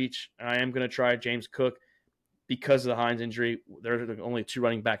to take a reach, and I am going to try James Cook because of the Hines injury. There's only 2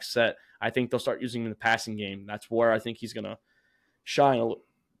 running backs set. I think they'll start using him in the passing game. That's where I think he's going to shine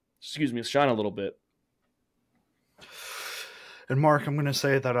a little bit. And Mark, I'm going to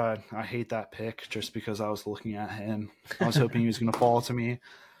say that I hate that pick just because I was looking at him. I was hoping he was going to fall to me.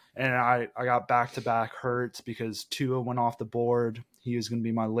 And I got back-to-back hurts because Tua went off the board. He was going to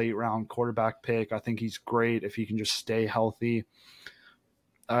be my late-round quarterback pick. I think he's great if he can just stay healthy.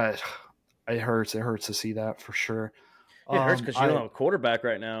 It hurts. It hurts to see that for sure. It hurts because you don't have a quarterback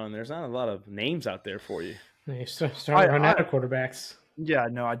right now, and there's not a lot of names out there for you. You start running out of quarterbacks. Yeah,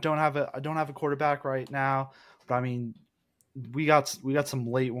 no, I don't have a quarterback right now. But I mean, we got some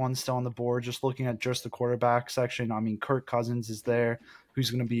late ones still on the board. Just looking at just the quarterback section, I mean, Kirk Cousins is there, who's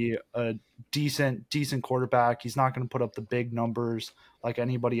going to be a decent quarterback. He's not going to put up the big numbers like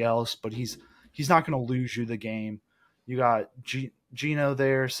anybody else, but he's not going to lose you the game. You got Geno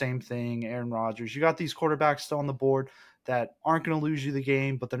there, same thing. Aaron Rodgers. You got these quarterbacks still on the board that aren't going to lose you the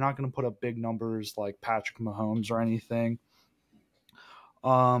game, but they're not going to put up big numbers like Patrick Mahomes or anything.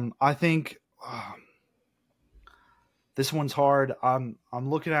 I think this one's hard. I'm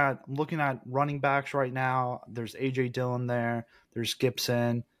looking at running backs right now. There's AJ Dillon there. There's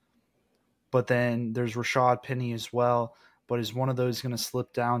Gibson, but then there's Rashad Penny as well. But is one of those going to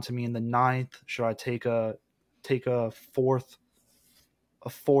slip down to me in the 9th? Should I take a fourth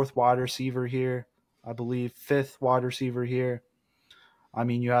wide receiver here? I believe 5th wide receiver here. I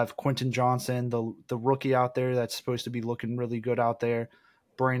mean, you have Quentin Johnson, the rookie out there that's supposed to be looking really good out there.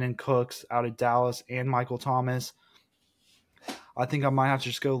 Brandon Cooks out of Dallas, and Michael Thomas. I think I might have to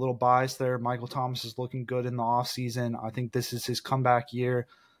just go a little biased there. Michael Thomas is looking good in the offseason. I think this is his comeback year.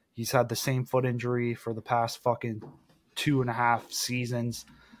 He's had the same foot injury for the past fucking 2.5 seasons.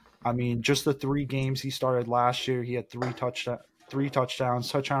 I mean, just the 3 games he started last year, he had 3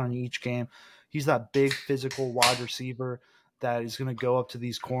 touchdowns, touchdown in each game. He's that big physical wide receiver that is going to go up to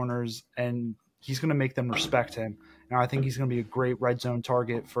these corners and he's going to make them respect him. And I think he's going to be a great red zone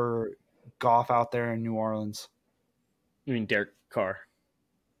target for Goff out there in New Orleans. You mean Derek Carr?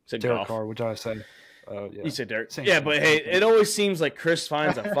 Derek Carr, what did I say? Yeah. You said Derek. But hey, it always seems like Chris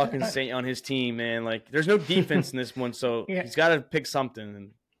finds a fucking saint on his team, man. Like, there's no defense in this one, so he's got to pick something.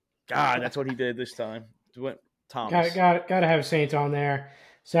 And God, that's what he did this time. Thomas. Got to have Saints on there.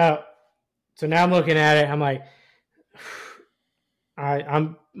 So now I'm looking at it. I'm like,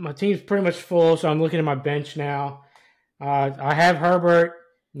 my team's pretty much full, so I'm looking at my bench now. I have Herbert.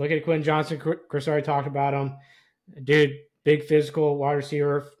 Look at Quentin Johnson. Chris already talked about him. Dude, big physical wide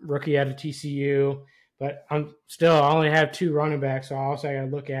receiver, rookie out of TCU. But I only have 2 running backs, so I also got to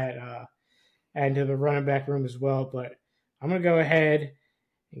look at adding to the running back room as well. But I'm going to go ahead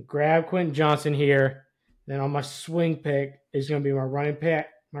and grab Quentin Johnson here. Then on my swing pick is going to be my running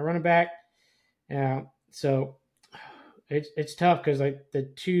back. So it's tough because like the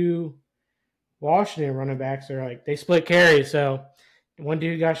 2 Washington running backs are like they split carries. So one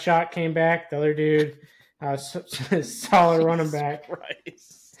dude got shot, came back. The other dude, solid running back.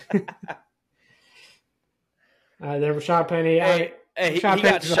 Then Rashad Penny. He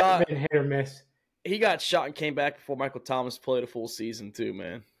got shot. Been hit or miss. He got shot and came back before Michael Thomas played a full season too,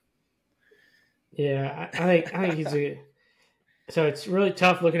 man. Yeah, I think he's a. So it's really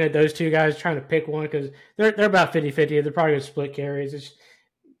tough looking at those 2 guys trying to pick one because they're about 50-50. They're probably going to split carries. It's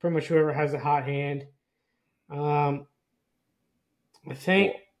pretty much whoever has the hot hand. I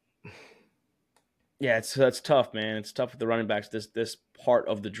think. Yeah, that's tough, man. It's tough with the running backs this part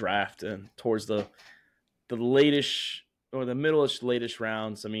of the draft and towards the latest or the middle-ish latest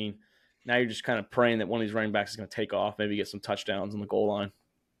rounds. I mean, now you're just kind of praying that one of these running backs is going to take off, maybe get some touchdowns on the goal line.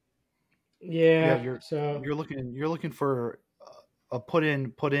 Yeah, you're looking for a put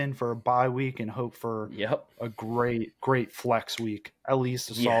in for a bye week and hope for a great flex week, at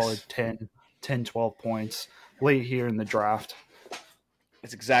least a solid 10, 12 points late here in the draft.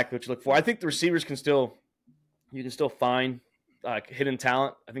 That's exactly what you look for. I think the receivers can still find hidden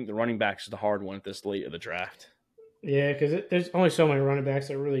talent. I think the running backs is the hard one at this late of the draft. Yeah, because there's only so many running backs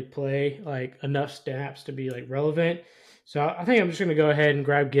that really play like enough snaps to be like relevant. So I think I'm just going to go ahead and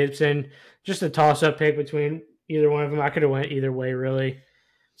grab Gibson, just a toss-up pick between either one of them. I could have went either way, really.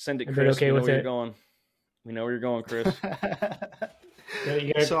 Send it, Chris. Okay, we know where you're going. We know where you're going, Chris.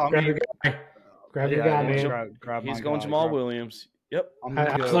 You gotta grab your guy, man. He's going Jamal Williams. Yep. I'm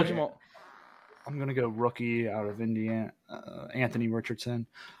gonna go rookie out of Indiana, Anthony Richardson.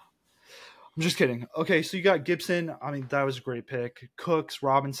 I'm just kidding. Okay, so you got Gibson. I mean, that was a great pick. Cooks,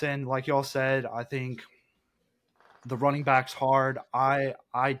 Robinson, like y'all said, I think the running back's hard. I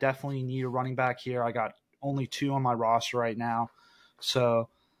definitely need a running back here. I got only 2 on my roster right now. So,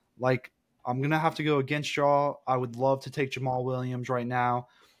 like, I'm going to have to go against y'all. I would love to take Jamal Williams right now,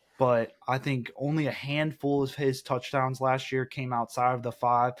 but I think only a handful of his touchdowns last year came outside of the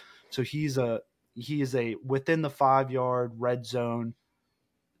 5. So he is a within the 5-yard red zone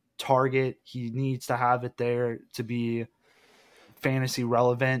target. He needs to have it there to be fantasy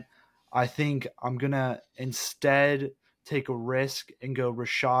relevant. I think I'm going to instead take a risk and go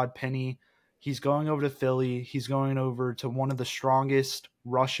Rashad Penny. He's going over to Philly. He's going over to one of the strongest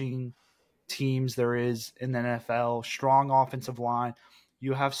rushing teams there is in the NFL. Strong offensive line.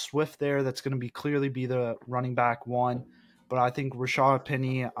 You have Swift there that's going to clearly be the running back 1. But I think Rashad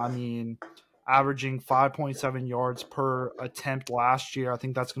Penny, averaging 5.7 yards per attempt last year. I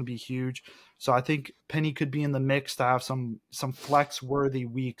think that's going to be huge. So I think Penny could be in the mix to have some flex-worthy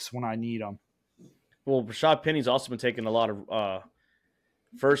weeks when I need them. Well, Rashad Penny's also been taking a lot of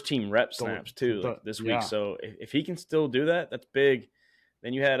first-team rep snaps too this week. So if he can still do that, that's big.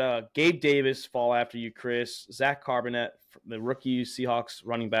 Then you had Gabe Davis fall after you, Chris. Zach Carbonet, the rookie Seahawks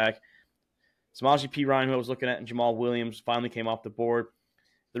running back. Samaje Perine, who I was looking at, and Jamal Williams finally came off the board.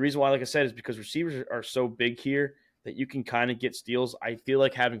 The reason why, like I said, is because receivers are so big here that you can kind of get steals. I feel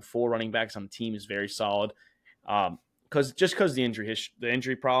like having 4 running backs on the team is very solid, because the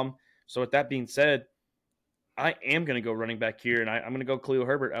injury problem. So with that being said, I am going to go running back here, and I'm going to go Khalil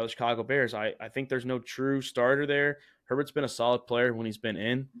Herbert out of the Chicago Bears. I think there's no true starter there. Herbert's been a solid player when he's been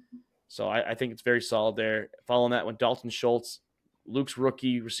in, so I think it's very solid there. Following that, when Dalton Schultz, Luke's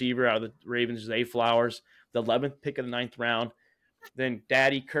rookie receiver out of the Ravens, Zay Flowers, the 11th pick of the 9th round. Then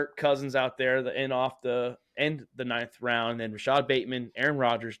Daddy Kirk Cousins out there, the end the 9th round. Then Rashad Bateman, Aaron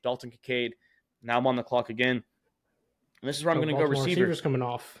Rodgers, Dalton Kincaid. Now I'm on the clock again. And this is where I'm going to go receiver. Receivers coming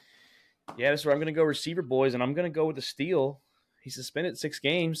off. Yeah, this is where I'm going to go receiver, boys, and I'm going to go with the steal. He's suspended 6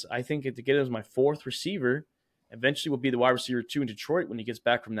 games. I think to get him as my 4th receiver, eventually will be the wide receiver 2 in Detroit when he gets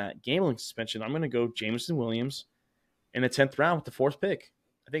back from that gambling suspension. I'm going to go Jameson Williams in the 10th round with the 4th pick.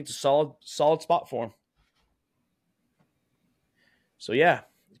 I think it's a solid spot for him. So, yeah,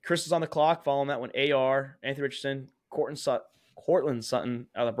 Chris is on the clock. Following that one, AR, Anthony Richardson, Cortland Sutton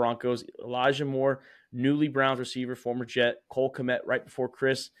out of the Broncos, Elijah Moore, newly Browns receiver, former Jet, Cole Kmet right before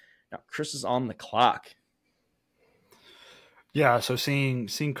Chris. Now, Chris is on the clock. Yeah, so seeing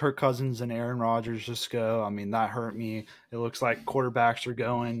Kirk Cousins and Aaron Rodgers just go, I mean, that hurt me. It looks like quarterbacks are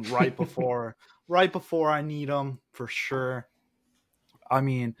going right before I need them for sure. I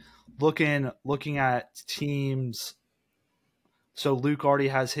mean, looking at teams. So Luke already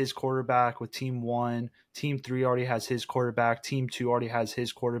has his quarterback with Team 1. Team 3 already has his quarterback. Team 2 already has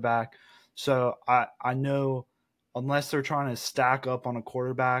his quarterback. So I know unless they're trying to stack up on a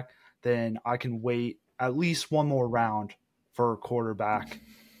quarterback, then I can wait at least one more round for a quarterback.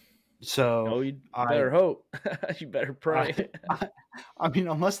 So you better hope. You better pray. I mean,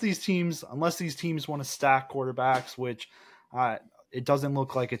 unless these teams want to stack quarterbacks, which it doesn't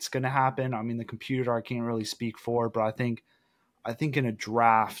look like it's going to happen. I mean, the computer I can't really speak for, but I think in a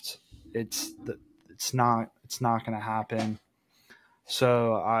draft, it's not going to happen.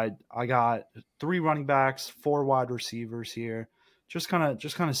 So I got 3 running backs, 4 wide receivers here. Just kind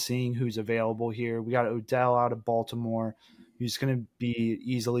of seeing who's available here. We got Odell out of Baltimore, who's going to be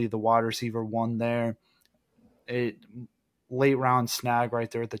easily the wide receiver 1 there. Late round snag right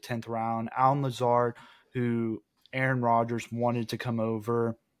there at the 10th round. Allen Lazard, who Aaron Rodgers wanted to come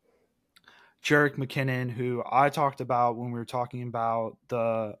over. Jerick McKinnon, who I talked about when we were talking about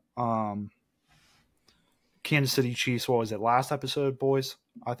the Kansas City Chiefs. What was it, last episode, boys?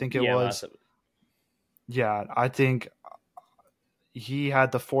 I think it was. Yeah, I think he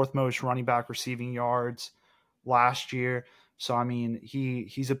had the 4th most running back receiving yards last year. So, I mean,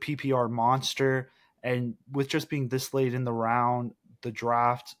 he's a PPR monster. And with just being this late in the round, the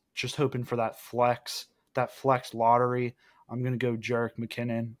draft, just hoping for that flex lottery, I'm going to go Jerick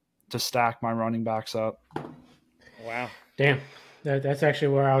McKinnon to stack my running backs up. Wow. Damn. That's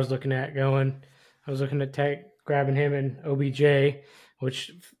actually where I was looking at going. I was looking at grabbing him and OBJ,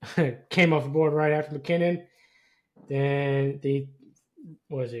 which came off the board right after McKinnon. Then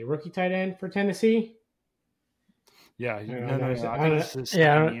rookie tight end for Tennessee? Yeah, I think this is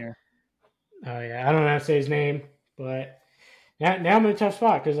second year. Oh yeah, I don't know how to say his name, but now I'm in a tough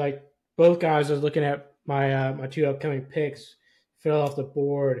spot because like both guys I was looking at my my 2 upcoming picks fell off the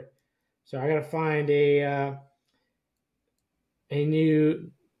board, so I got to find a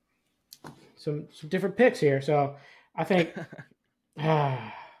new some different picks here. So I think.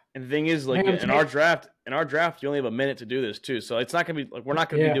 And the thing is, like in our draft, you only have a minute to do this too. So it's not gonna be like we're not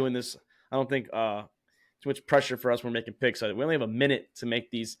gonna be doing this. I don't think too much pressure for us when we're making picks. We only have a minute to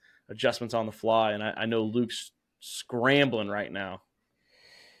make these adjustments on the fly, and I know Luke's scrambling right now.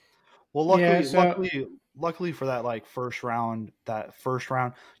 Well, luckily for that first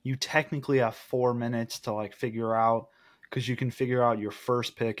round, you technically have 4 minutes to figure out, because you can figure out your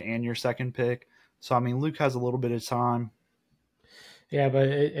first pick and your second pick. So I mean, Luke has a little bit of time. Yeah, but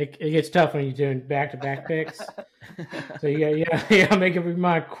it gets tough when you're doing back-to-back picks. So you gotta make up your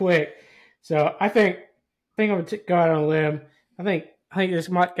mind quick. So I think I'm gonna go out on a limb. I think this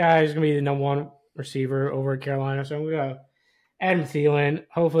guy is gonna be the number 1 receiver over at Carolina. So I'm gonna go Adam Thielen.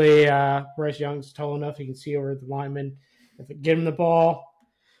 Hopefully Bryce Young's tall enough he can see over the lineman if I get him the ball.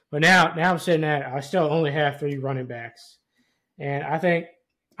 But now I'm sitting at I still only have 3 running backs, and I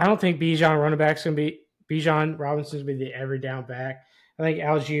don't think Bijan Robinson's gonna be the every down back. I think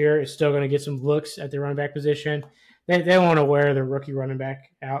Algier is still going to get some looks at the running back position. They want to wear the rookie running back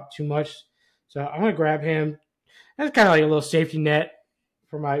out too much. So I'm going to grab him. That's kind of like a little safety net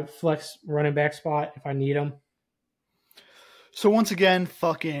for my flex running back spot if I need him. So once again,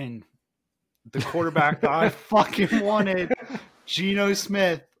 fucking the quarterback that I fucking wanted, Geno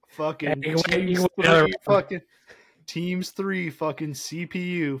Smith, fucking You can teams wait another three, round. fucking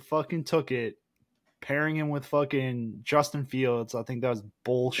CPU, fucking took it. Pairing him with fucking Justin Fields, I think that was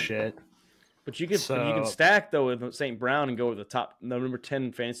bullshit. But you can stack though with St. Brown and go with the number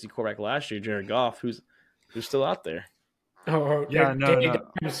 10 fantasy quarterback last year, Jared Goff, who's still out there. Yeah, no.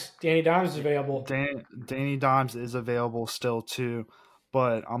 Danny Dimes is available. Danny Dimes is available still too,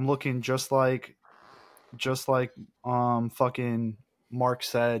 but I'm looking just like fucking Mark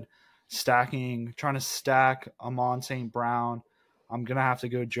said, trying to stack Amon St. Brown. I'm gonna have to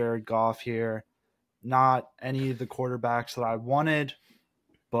go Jared Goff here. Not any of the quarterbacks that I wanted,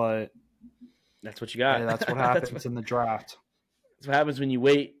 but that's what you got. Hey, that's what happens in the draft. That's what happens when you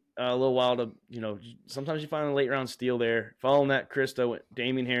wait a little while to, sometimes you find a late round steal there. Following that, Christo,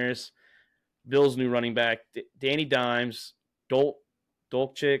 Damian Harris, Bill's new running back, Danny Dimes,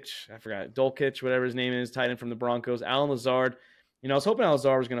 Dolchich, whatever his name is, tight end from the Broncos, Alan Lazard. I was hoping Alan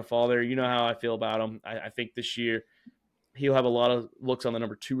Lazard was going to fall there. You know how I feel about him. I think this year he'll have a lot of looks on the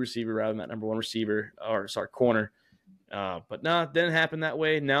number 2 receiver rather than that number 1 receiver, corner. But no, it didn't happen that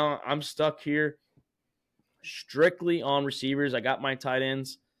way. Now I'm stuck here strictly on receivers. I got my tight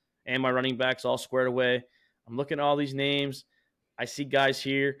ends and my running backs all squared away. I'm looking at all these names. I see guys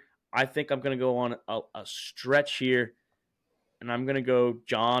here. I think I'm going to go on a stretch here, and I'm going to go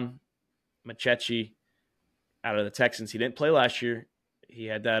John Machecchi out of the Texans. He didn't play last year. He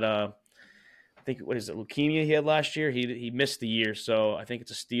had that, leukemia he had last year? He missed the year, so I think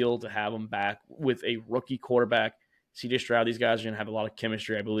it's a steal to have him back with a rookie quarterback. CJ Stroud, these guys are going to have a lot of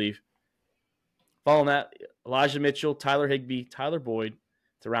chemistry, I believe. Following that, Elijah Mitchell, Tyler Higbee, Tyler Boyd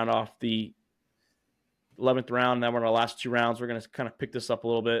to round off the 11th round. Then we're in our last 2 rounds. We're going to kind of pick this up a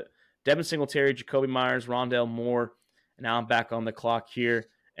little bit. Devin Singletary, Jacoby Myers, Rondale Moore. And now I'm back on the clock here.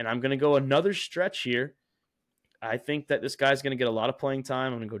 And I'm going to go another stretch here. I think that this guy's going to get a lot of playing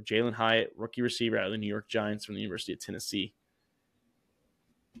time. I'm going to go Jalen Hyatt, rookie receiver out of the New York Giants from the University of Tennessee.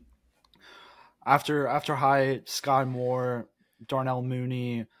 After Hyatt, Sky Moore, Darnell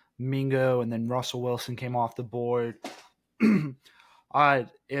Mooney, Mingo, and then Russell Wilson came off the board.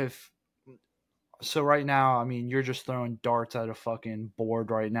 So right now, I mean, you're just throwing darts at a fucking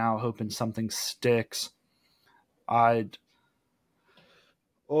board right now, hoping something sticks. Looking,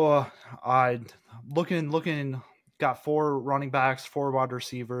 got 4 running backs, 4 wide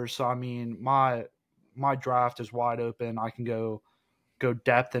receivers. So I mean, my draft is wide open. I can go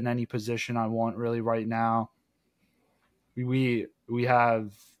depth in any position I want really right now. We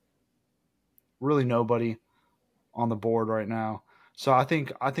have really nobody on the board right now. So I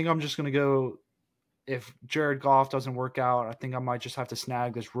think I'm just going to go, if Jared Goff doesn't work out, I think I might just have to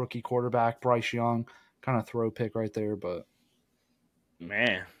snag this rookie quarterback, Bryce Young, kind of throw pick right there. But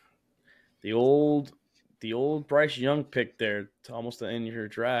man, the old Bryce Young pick there to almost the end of your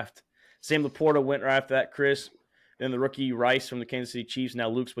draft. Sam Laporta went right after that, Chris. Then the rookie Rice from the Kansas City Chiefs. Now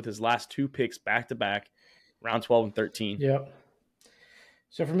Luke's with his last 2 picks back-to-back, round 12 and 13. Yep.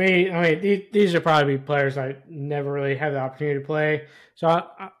 So for me, I mean, these are probably players I never really had the opportunity to play. So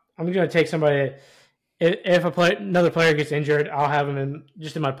I'm going to take somebody. If another player gets injured, I'll have him in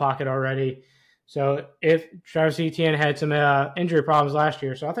my pocket already. So if Travis Etienne had some injury problems last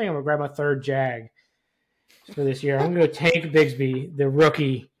year, so I think I'm going to grab my 3rd Jag for this year. I'm going to go Tank Bigsby, the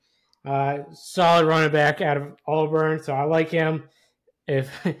rookie. Solid running back out of Auburn, so I like him. If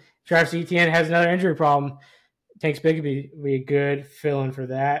Travis Etienne has another injury problem, Tank Bigsby would be a good fill-in for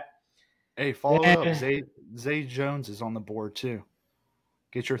that. Hey, follow up. Zay Jones is on the board too.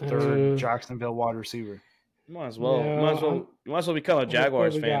 Get your 3rd Jacksonville wide receiver. You might as well. You might as well become a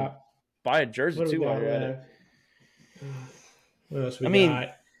Jaguars fan. Buy a jersey too while you're at it. What else we got?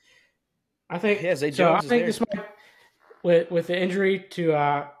 I think Zay Jones. I think this might, with the injury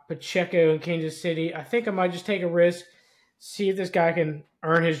to Pacheco in Kansas City, I think I might just take a risk, see if this guy can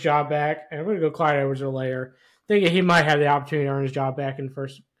earn his job back. And I'm going to go Clyde Edwards-Helaire. Thinking he might have the opportunity to earn his job back at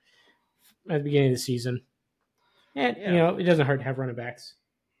the beginning of the season. And it doesn't hurt to have running backs.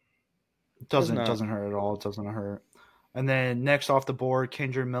 It doesn't hurt at all. It doesn't hurt. And then next off the board,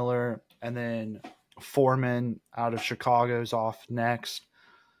 Kendra Miller, and then Foreman out of Chicago's off next.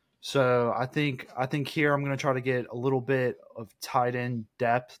 So I think here I'm going to try to get a little bit of tight end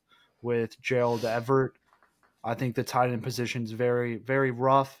depth with Gerald Everett. I think the tight end position is very, very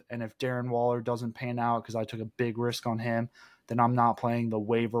rough, and if Darren Waller doesn't pan out because I took a big risk on him, then I'm not playing the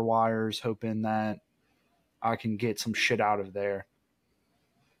waiver wires hoping that I can get some shit out of there.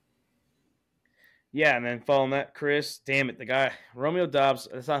 Yeah, and then following that, Chris, damn it, the guy, Romeo Doubs,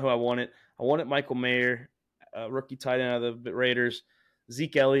 that's not who I wanted. I wanted Michael Mayer rookie tight end out of the Raiders.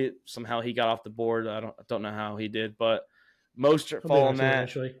 Zeke Elliott, somehow he got off the board. I don't know how he did, but Mostert following that.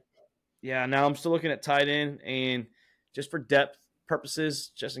 Eventually. Yeah, now I'm still looking at tight end, and just for depth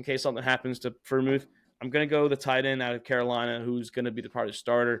purposes, just in case something happens to Freiermuth, I'm going to go the tight end out of Carolina, who's going to be the part of the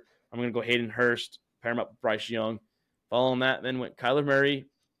starter. I'm going to go Hayden Hurst, pair him up with Bryce Young. Following that, then went Kyler Murray,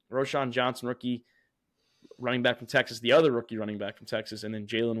 Roshan Johnson, rookie running back from Texas, the other rookie running back from Texas, and then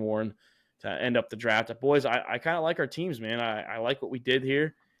Jalen Warren to end up the draft. Boys, I kind of like our teams, man. I like what we did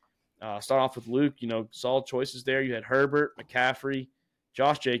here. Start off with Luke, solid choices there. You had Herbert, McCaffrey,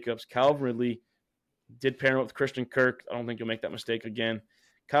 Josh Jacobs, Calvin Ridley. Did pair him with Christian Kirk. I don't think you'll make that mistake again.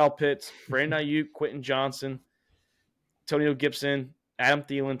 Kyle Pitts, Brandon Ayuk, Quentin Johnson, Antonio Gibson, Adam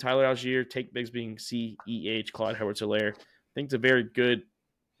Thielen, Tyler Algier, Tate Bigsby, CEH, Clyde Edwards-Helaire. I think it's a very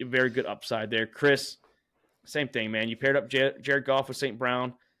good upside there. Chris, same thing, man. You paired up Jared Goff with St.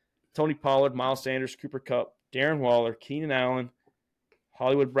 Brown, Tony Pollard, Miles Sanders, Cooper Kupp, Darren Waller, Keenan Allen,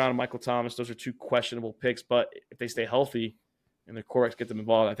 Hollywood Brown, and Michael Thomas. Those are two questionable picks, but if they stay healthy and their quarterbacks get them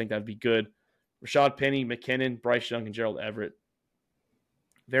involved, I think that'd be good. Rashad Penny, McKinnon, Bryce Young, and Gerald Everett.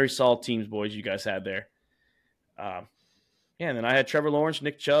 Very solid teams, boys, you guys had there. And then I had Trevor Lawrence,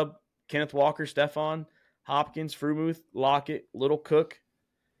 Nick Chubb, Kenneth Walker, Stephon, Hopkins, Freiermuth, Lockett, Little Cook,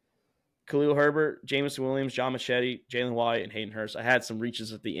 Khalil Herbert, Jameson Williams, John Machete, Jalen White, and Hayden Hurst. I had some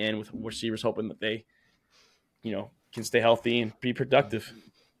reaches at the end with receivers hoping that they, can stay healthy and be productive.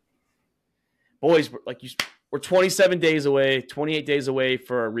 Boys, we're 27 days away, 28 days away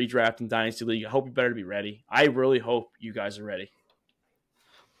for a redraft in Dynasty League. I hope you better be ready. I really hope you guys are ready.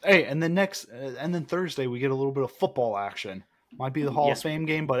 Hey, and then Thursday we get a little bit of football action. Might be the Hall of Fame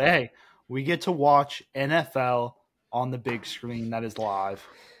game, but hey, we get to watch NFL on the big screen that is live.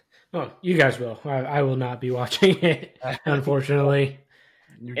 Oh, you guys will. I will not be watching it, unfortunately.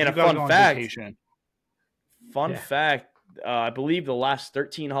 And a fun fact, I believe the last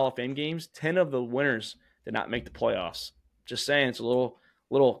 13 Hall of Fame games, 10 of the winners did not make the playoffs. Just saying, it's a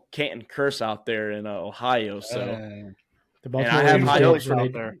little Canton curse out there in Ohio. So, the Baltimore I have high hopes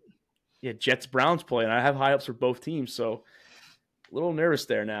out there. Yeah, Jets Browns play, and I have high hopes for both teams. So, a little nervous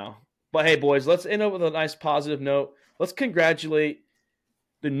there now. But hey, boys, let's end up with a nice positive note. Let's congratulate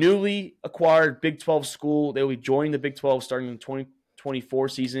the newly acquired Big 12 school. They will be joining the Big 12 starting in the 2024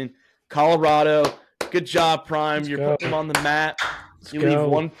 season. Colorado. Good job, Prime. You're putting them on the map. You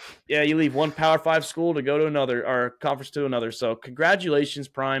leave one Power 5 school to go to another, or conference to another. So congratulations,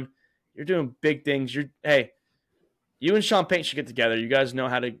 Prime. You're doing big things. You and Sean Payton should get together. You guys know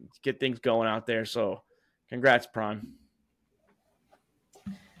how to get things going out there. So congrats, Prime.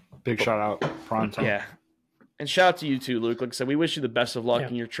 Big shout out, Prime. Yeah. And shout out to you too, Luke. Like I said, we wish you the best of luck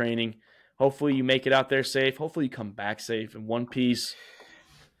in your training. Hopefully you make it out there safe. Hopefully you come back safe in one piece.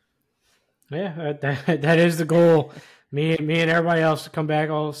 Yeah, that is the goal. Me and everybody else to come back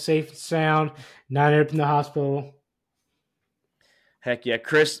all safe and sound, not end up in the hospital. Heck yeah.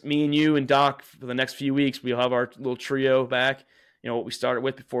 Chris, me and you and Doc, for the next few weeks, we'll have our little trio back. What we started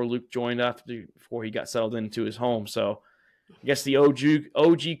with before Luke joined before he got settled into his home. So I guess the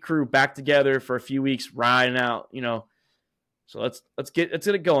OG crew back together for a few weeks, riding out, So let's get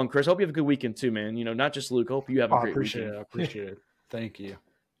it going, Chris. Hope you have a good weekend too, man. Not just Luke. Hope you have a great weekend. I appreciate it. Thank you.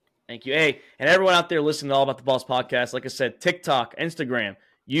 Thank you. Hey, and everyone out there listening to All About the Boss podcast, like I said, TikTok, Instagram,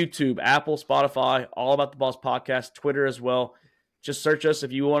 YouTube, Apple, Spotify, All About the Boss podcast, Twitter as well. Just search us.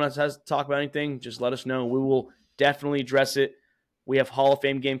 If you want us to talk about anything, just let us know. We will definitely address it. We have Hall of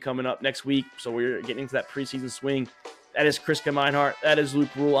Fame game coming up next week, so we're getting into that preseason swing. That is Chris Meinhardt. That is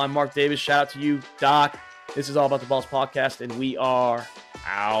Luke Rule. I'm Mark Davis. Shout out to you, Doc. This is All About the Boss podcast, and we are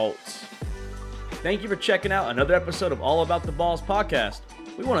out. Thank you for checking out another episode of All About the Balls podcast.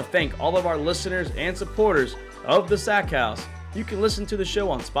 We want to thank all of our listeners and supporters of the Sack House. You can listen to the show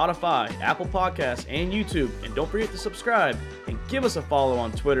on Spotify, Apple Podcasts, and YouTube. And don't forget to subscribe and give us a follow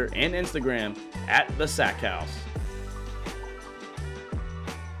on Twitter and Instagram @the Sack House.